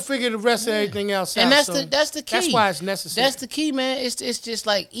 And we'll figure the rest of everything else out. And that's So the key. That's why it's necessary. That's the key, man. It's just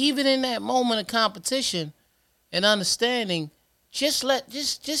like even in that moment of competition and understanding, just let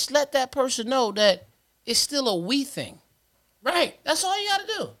that person know that it's still a we thing. right. That's all you got to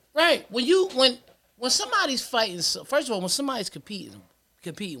do. Right. When somebody's fighting, first of all, when somebody's competing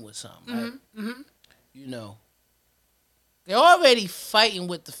with something, right? Mm-hmm. You know, they're already fighting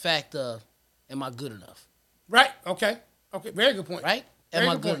with the fact of, am I good enough? Right. Okay. Okay. Very good point. Right? Am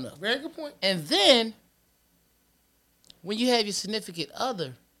I good enough? Very good point. And then, when you have your significant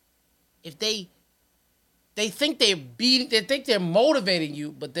other, if they think they're motivating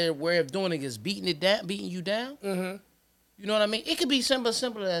you, but their way of doing it is beating you down. Mm-hmm. You know what I mean? It could be simple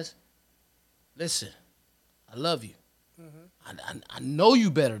as, listen, I love you. Mm-hmm. I know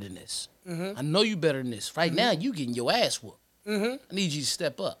you better than this. Mm-hmm. I know you better than this. Right now, you getting your ass whooped. Mm-hmm. I need you to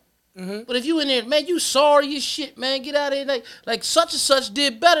step up. Mm-hmm. But if you in there, man, you sorry as shit, man, get out of here. Like such and such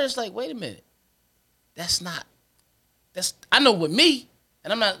did better. It's like, wait a minute. I know with me,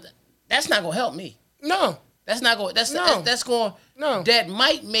 and that's not going to help me. No. No. That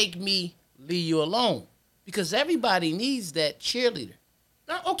might make me leave you alone. Because everybody needs that cheerleader.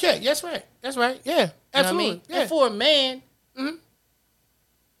 Okay, that's right. That's right. Yeah, absolutely. You know what I mean? Yeah. And for a man,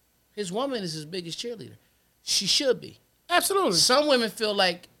 his woman is his biggest cheerleader. She should be. Absolutely. Some women feel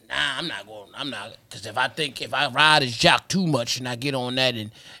like, nah, I'm not, because if I ride his jock too much and I get on that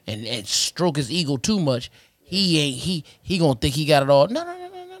and stroke his ego too much, he gonna think he got it all.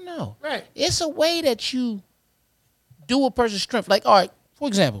 No. Right. It's a way that you do a person's strength. Like, all right, for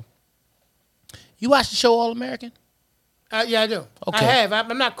example, you watch the show All American? Yeah, I do. Okay. I have.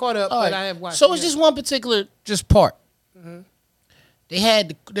 I'm not caught up, but I have watched. So it's just one particular part. Mm-hmm. They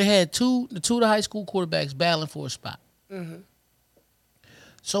had the two of the high school quarterbacks battling for a spot. Mm-hmm.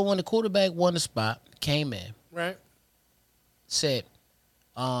 So when the quarterback won the spot, came in, right, said,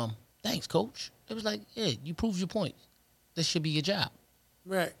 "Thanks, coach." It was like, "Yeah, you proved your point. This should be your job."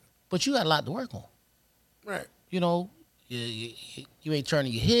 Right. But you got a lot to work on. Right. You know, you ain't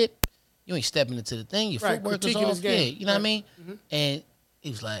turning your hip. You ain't stepping into the thing. Your footwork is off. Yeah, you know what I mean? Mm-hmm. And he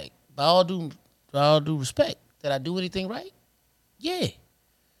was like, by all due respect, did I do anything right? Yeah.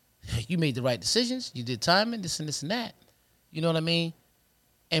 You made the right decisions. You did timing, this and this and that. You know what I mean?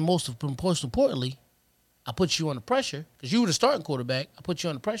 And most importantly, I put you under pressure because you were the starting quarterback. I put you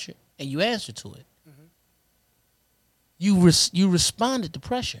under pressure, and you answered to it. Mm-hmm. You responded to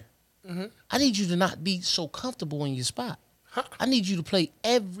pressure. Mm-hmm. I need you to not be so comfortable in your spot. I need you to play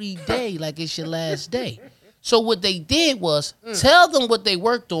every day like it's your last day. So what they did was tell them what they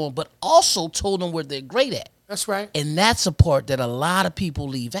worked on, but also told them where they're great at. That's right. And that's a part that a lot of people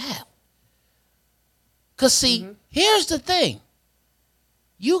leave out. Because, see, here's the thing.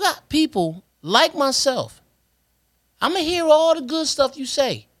 You got people like myself. I'm going to hear all the good stuff you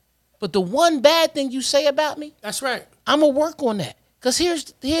say. But the one bad thing you say about me, that's right. I'm going to work on that. Because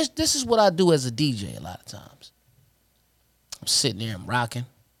this is what I do as a DJ a lot of times. I'm sitting there, I'm rocking,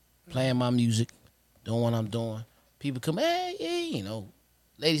 playing my music, doing what I'm doing. People come, hey, you know,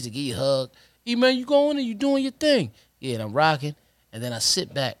 ladies to give you a hug. Hey, man, you going and you doing your thing. Yeah, and I'm rocking. And then I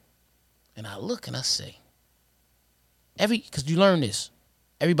sit back and I look and I say, because you learn this,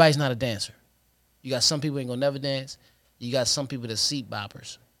 everybody's not a dancer. You got some people ain't gonna never dance. You got some people that's seat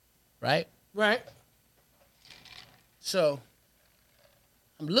boppers, right? Right. So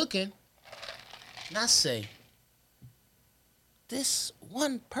I'm looking and I say, this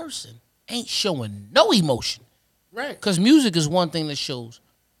one person ain't showing no emotion. Right. Because music is one thing that shows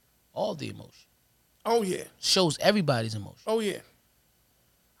all the emotion. Oh, yeah. Shows everybody's emotion. Oh, yeah.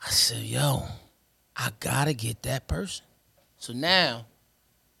 I said, yo, I got to get that person. So now,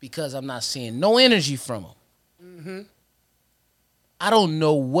 because I'm not seeing no energy from them, I don't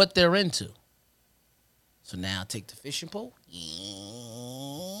know what they're into. So now I take the fishing pole,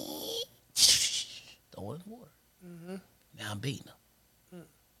 throw it in the water. Now I'm beating them.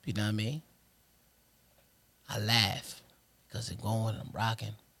 You know what I mean? I laugh because I'm going and I'm rocking.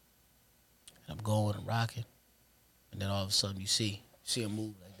 And I'm going and rocking. And then all of a sudden you see them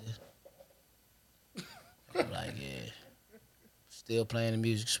move like this. I'm like, yeah. Still playing the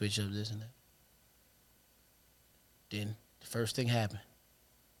music, switch up this and that. Then the first thing happened.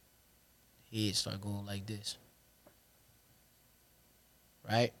 Head start going like this.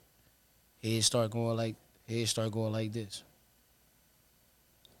 Right? Head start going like this.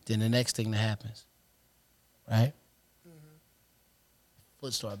 Then the next thing that happens, right?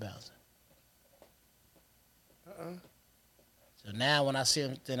 foot started bouncing. So now when I see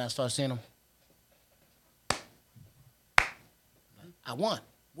him, then I start seeing him. I won,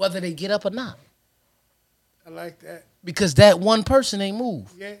 whether they get up or not. I like that. Because that one person ain't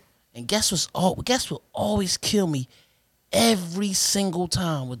move. Yeah. And guess what always kill me every single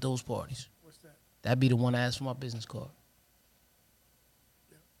time with those parties? What's that? That'd be the one I asked for my business card.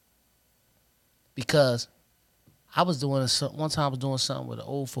 Because I was doing one time I was doing something with an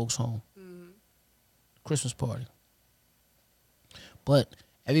old folks home. Christmas party. But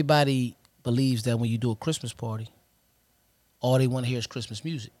everybody believes that when you do a Christmas party, all they want to hear is Christmas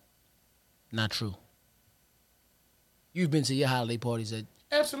music. Not true. You've been to your holiday parties at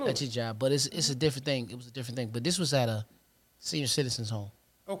your job, but it's a different thing. It was a different thing. But this was at a senior citizens home.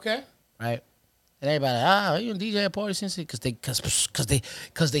 Okay. Right? And everybody, you DJ at party since because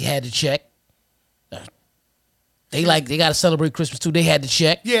they had to check. They got to celebrate Christmas too. They had to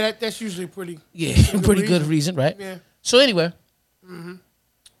check. Yeah, that's usually pretty. Yeah, pretty good reason, right? Yeah. So anyway,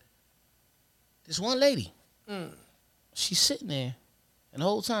 this one lady, she's sitting there, and the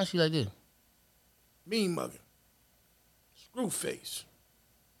whole time she like this. Mean mugging. Screw face.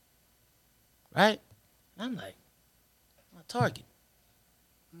 Right? And I'm like, my target.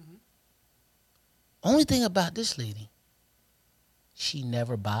 Only thing about this lady, she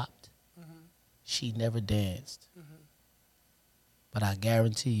never bopped. She never danced. But I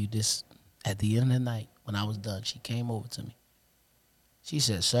guarantee you this, at the end of the night, when I was done, she came over to me. She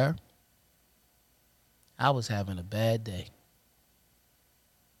said, "Sir, I was having a bad day.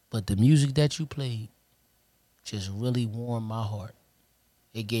 But the music that you played just really warmed my heart.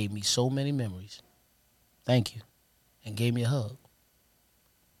 It gave me so many memories. Thank you." And gave me a hug.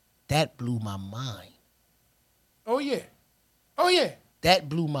 That blew my mind. Oh, yeah. Oh, yeah. That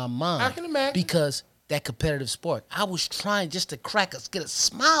blew my mind. I can imagine. Because that competitive sport. I was trying just to get a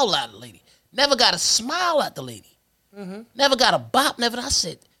smile out of the lady. Never got a smile out the lady. Never got a bop. I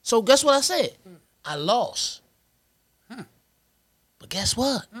said. So guess what I said? I lost. But guess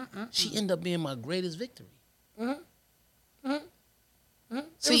what? She ended up being my greatest victory. It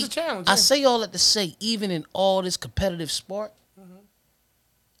See, was a challenge. I say all that to say, even in all this competitive sport,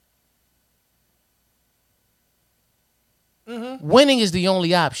 winning is the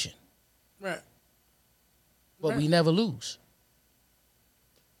only option. Right. But we never lose.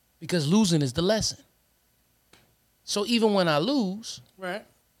 Because losing is the lesson. So even when I lose, Right.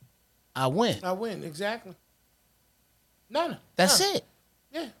 I win. I win, exactly. No. That's it.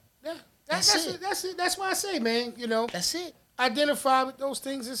 Yeah. That's it. That's it. That's why I say, man, That's it. identify with those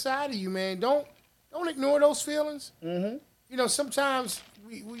things inside of you, man. Don't ignore those feelings. Sometimes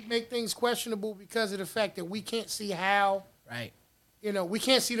we make things questionable because of the fact that we can't see how, Right. we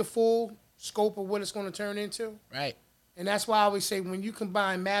can't see the full scope of what it's going to turn into. Right. And that's why I always say when you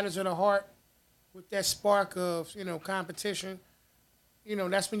combine matters of the heart with that spark of, competition,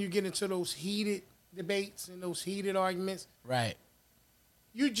 that's when you get into those heated debates and those heated arguments. Right.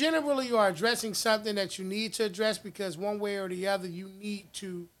 You generally are addressing something that you need to address because one way or the other you need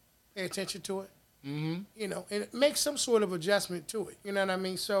to pay attention to it. And make some sort of adjustment to it. You know what I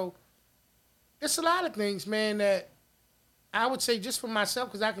mean? So it's a lot of things, man, that I would say just for myself,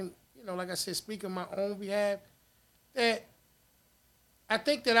 because I can, like I said, speak on my own behalf, that I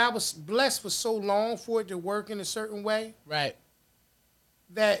think that I was blessed for so long for it to work in a certain way. Right.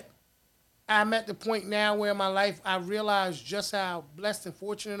 That I'm at the point now where in my life I realized just how blessed and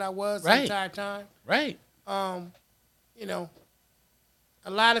fortunate I was the entire time. Right. A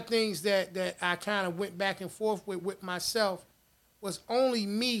lot of things that I kind of went back and forth with myself was only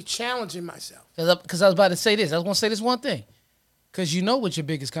me challenging myself. Because I was about to say this. I was going to say this one thing. Because you know what your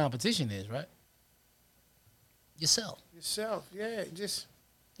biggest competition is, right? Yourself. Yourself, yeah. Just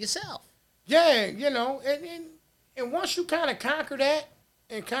yourself. Yeah, and once you kind of conquer that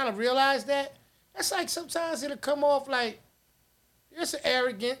and kind of realize that, that's like sometimes it'll come off like there's an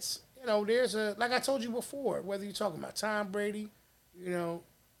arrogance, there's like I told you before, whether you're talking about Tom Brady,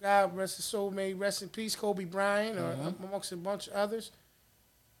 God rest his soul, may rest in peace, Kobe Bryant, or amongst a bunch of others.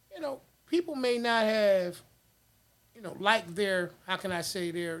 People may not have, like their, how can I say,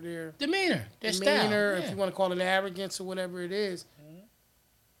 their demeanor, their demeanor, style, if you want to call it arrogance or whatever it is.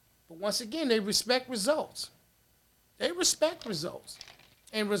 But once again, they respect results. They respect results.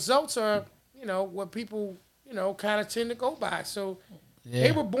 And results are, what people, kind of tend to go by. So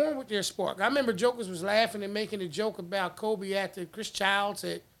they were born with their spark. I remember jokers was laughing and making a joke about Kobe after Chris Childs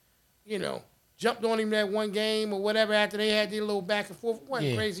had, jumped on him that one game or whatever after they had their little back and forth. It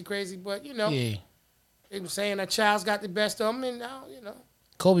wasn't crazy, but, they were saying that Childs got the best of him, and now,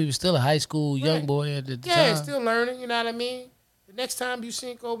 Kobe was still a high school young boy at the time. Yeah, still learning, you know what I mean? The next time you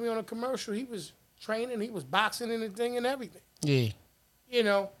seen Kobe on a commercial, he was training, he was boxing and the thing and everything. Yeah. You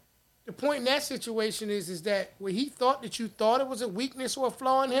know, the point in that situation is that where he thought that you thought it was a weakness or a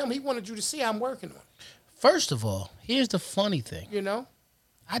flaw in him, he wanted you to see I'm working on it. First of all, here's the funny thing. You know?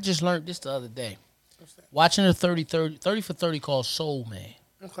 I just learned this the other day. What's that? Watching a 30 for 30 called Soul Man.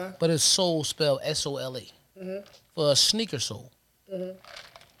 Okay. But it's soul spelled SOLE. For a sneaker soul.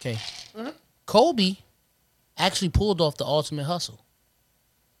 Okay. Kobe actually pulled off the ultimate hustle.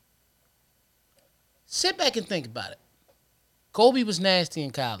 Sit back and think about it. Kobe was nasty in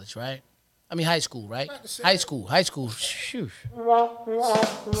college, right? I mean, high school, right? High school. Phew. I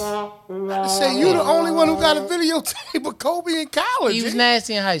say you the only one who got a videotape of Kobe in college. He was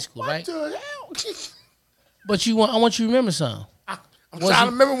nasty in high school, right? What the hell? But I want you to remember something. I'm trying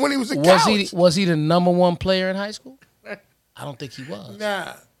to remember when he was in college. Was he the number one player in high school? I don't think he was.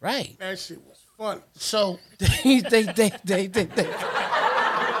 Nah. Right. That shit was funny. So they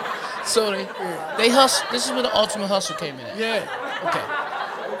they hustle. This is where the ultimate hustle came in at. Yeah. Okay.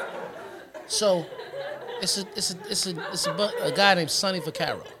 So it's a guy named Sonny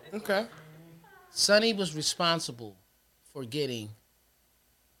Vaccaro. Okay. Sonny was responsible for getting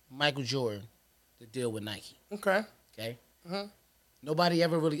Michael Jordan to deal with Nike. Okay. Okay. Nobody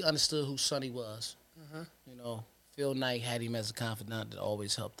ever really understood who Sonny was. You know, Phil Knight had him as a confidant that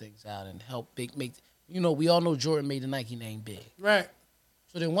always helped things out and helped make. You know, we all know Jordan made the Nike name big. Right.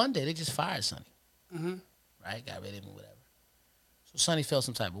 So then one day they just fired Sonny. Right? Got rid of him or whatever. So Sonny felt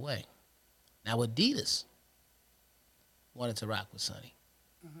some type of way. Now Adidas wanted to rock with Sonny.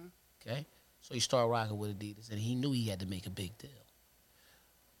 Okay? So he started rocking with Adidas and he knew he had to make a big deal.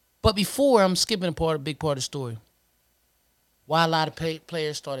 But before, I'm skipping a big part of the story. Why a lot of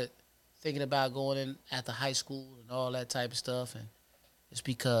players started thinking about going in after high school and all that type of stuff, and it's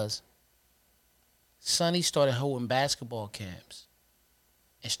because Sonny started holding basketball camps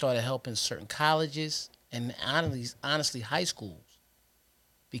and started helping certain colleges and honestly high schools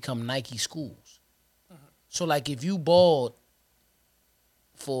become Nike schools. So like if you balled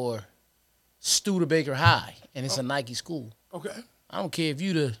for Studebaker High and it's a Nike school, Okay. I don't care if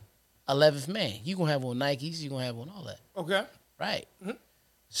you the 11th man, you gonna have on Nikes, you gonna have on all that. Okay. Right.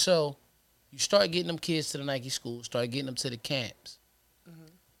 So you start getting them kids to the Nike school, start getting them to the camps.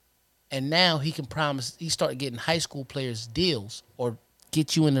 And now he started getting high school players deals or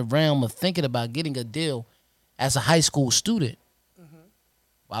get you in the realm of thinking about getting a deal as a high school student.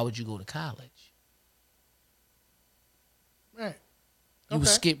 Why would you go to college? Right. You would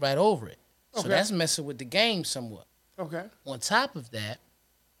skip right over it. So Okay. that's messing with the game somewhat. Okay. On top of that,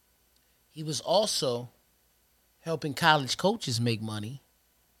 he was also helping college coaches make money.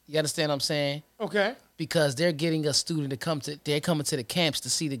 You understand what I'm saying? Okay. Because they're getting a student they're coming to the camps to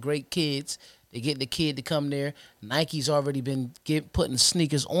see the great kids. They get the kid to come there. Nike's already been putting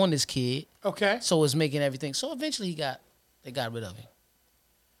sneakers on this kid. Okay. So it's making everything. So eventually they got rid of him.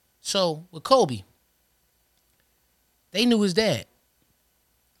 So with Kobe, they knew his dad.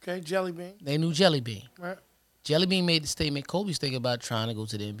 Okay. Jelly Bean. They knew Jelly Bean. Right. Jelly Bean made the statement, Kobe's thinking about trying to go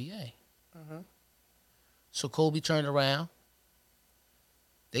to the NBA. So Kobe turned around.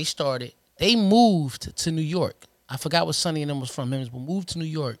 They moved to New York. I forgot what Sonny and them was from. But moved to New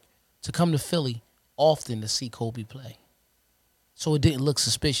York to come to Philly often to see Kobe play. So it didn't look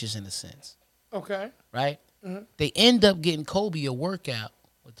suspicious in a sense. Okay. Right? They end up getting Kobe a workout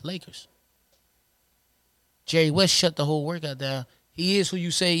with the Lakers. Jerry West shut the whole workout down. He is who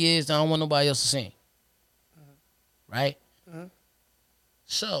you say he is. I don't want nobody else to see him. Right?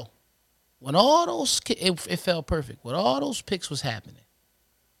 So, when all those, it felt perfect. When all those picks was happening,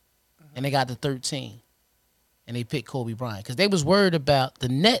 and they got to 13, and they picked Kobe Bryant, because they was worried about the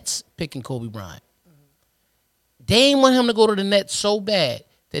Nets picking Kobe Bryant. They didn't want him to go to the Nets so bad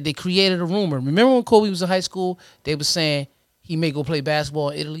that they created a rumor. Remember when Kobe was in high school, they were saying he may go play basketball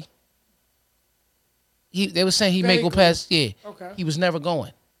in Italy? They were saying he may go past, Okay. He was never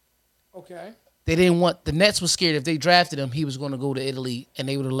going. Okay. They didn't want, the Nets was scared if they drafted him, he was going to go to Italy and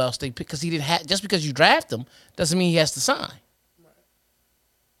they would have lost their pick because he didn't have, just because you draft him doesn't mean he has to sign. Right.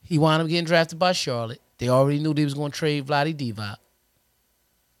 He wound up getting drafted by Charlotte. They already knew they was going to trade Vlade Divac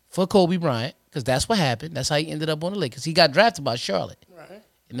for Kobe Bryant because that's what happened. That's how he ended up on the Lakers. He got drafted by Charlotte. Right.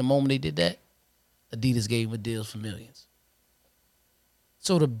 And the moment they did that, Adidas gave him deals for millions.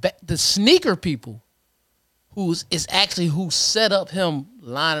 So the sneaker people who set up him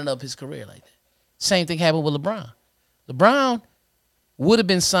lining up his career like that. Same thing happened with LeBron. LeBron would have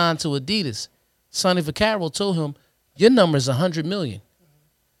been signed to Adidas. Sonny Vaccaro told him, "Your number is $100 million."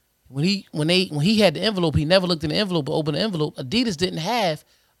 When he had the envelope, he never looked in the envelope or opened the envelope. Adidas didn't have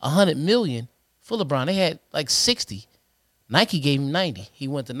 $100 million for LeBron. They had like 60. Nike gave him 90. He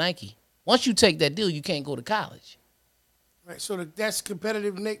went to Nike. Once you take that deal, you can't go to college. Right. So that's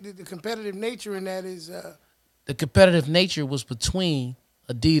competitive. The competitive nature in that is. The competitive nature was between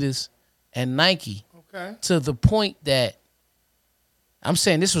Adidas and Nike. Okay. To the point that I'm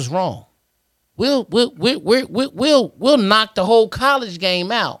saying this was wrong. We'll knock the whole college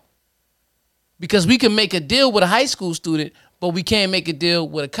game out because we can make a deal with a high school student, but we can't make a deal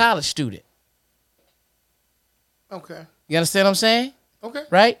with a college student. Okay. You understand what I'm saying? Okay.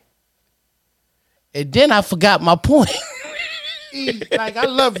 Right? And then I forgot my point. Like, I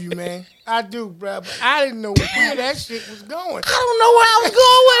love you, man. I do, bro. But I didn't know where that shit was going. I don't know where I was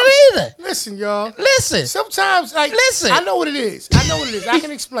going with it either. Listen, y'all. Listen. Sometimes, like, Listen. I know what it is. I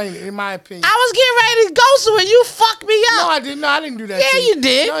can explain it, in my opinion. I was getting ready to go somewhere. You fucked me up. No, I didn't. No, I didn't do that. Yeah, shit. you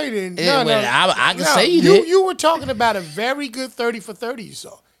did. No, you didn't. Yeah, No, well, I can no. say you did. You were talking about a very good 30 for 30 you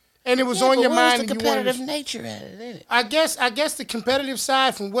saw. And it was on your mind. The and you wanted competitive to, nature at it, ain't it? I guess the competitive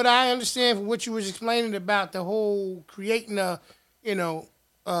side, from what I understand, from what you was explaining about the whole creating a,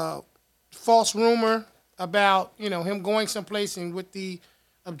 false rumor about, him going someplace and with the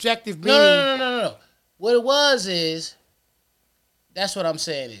objective being. No. What it was is, that's what I'm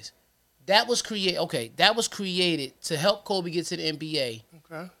saying is, that was created to help Kobe get to the NBA.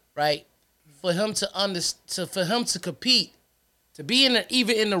 Okay. Right? For him to compete, to be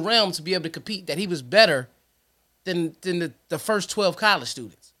even in the realm to be able to compete, that he was better than the first 12 college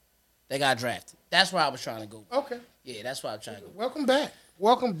students that got drafted. That's where I was trying to go. Okay. Yeah, that's where I'm trying to go. Welcome back.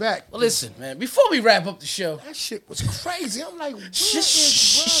 Well, listen, man, before we wrap up the show. That shit was crazy. I'm like,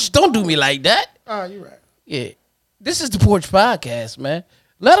 Shh, don't do me like that. Oh, you're right. Yeah. This is the Porch Podcast, man.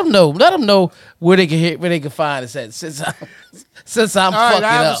 Let them know where they can find us at since I'm fucking up.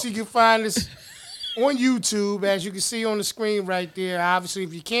 Obviously, you can find us on YouTube, as you can see on the screen right there. Obviously,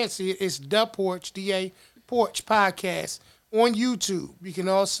 if you can't see it, it's The Porch, D-A, Porch Podcast on YouTube. You can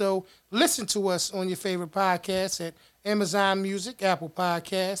also listen to us on your favorite podcasts at Amazon Music, Apple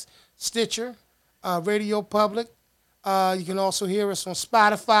Podcasts, Stitcher, Radio Public. You can also hear us on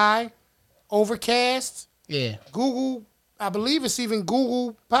Spotify, Overcast, Google. I believe it's even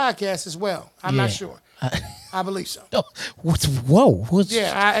Google Podcasts as well. I'm not sure. I believe so.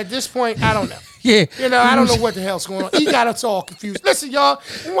 At this point, I don't know. Yeah. I don't know what the hell's going on. You got us all confused. Listen, y'all,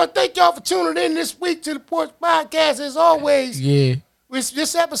 we want to thank y'all for tuning in this week to the Porch Podcast. As always,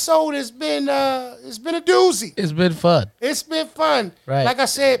 this episode has been it's been a doozy. It's been fun. It's been fun. Right. Like I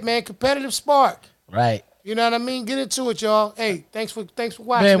said, man, competitive spark. Right. You know what I mean? Get into it, y'all. Hey, thanks for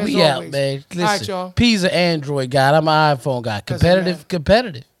watching. Man, we out, man. Listen, all right, y'all. P's an Android guy. I'm an iPhone guy. Competitive.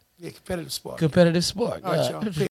 Yeah, competitive spark. Competitive spark. All right, y'all.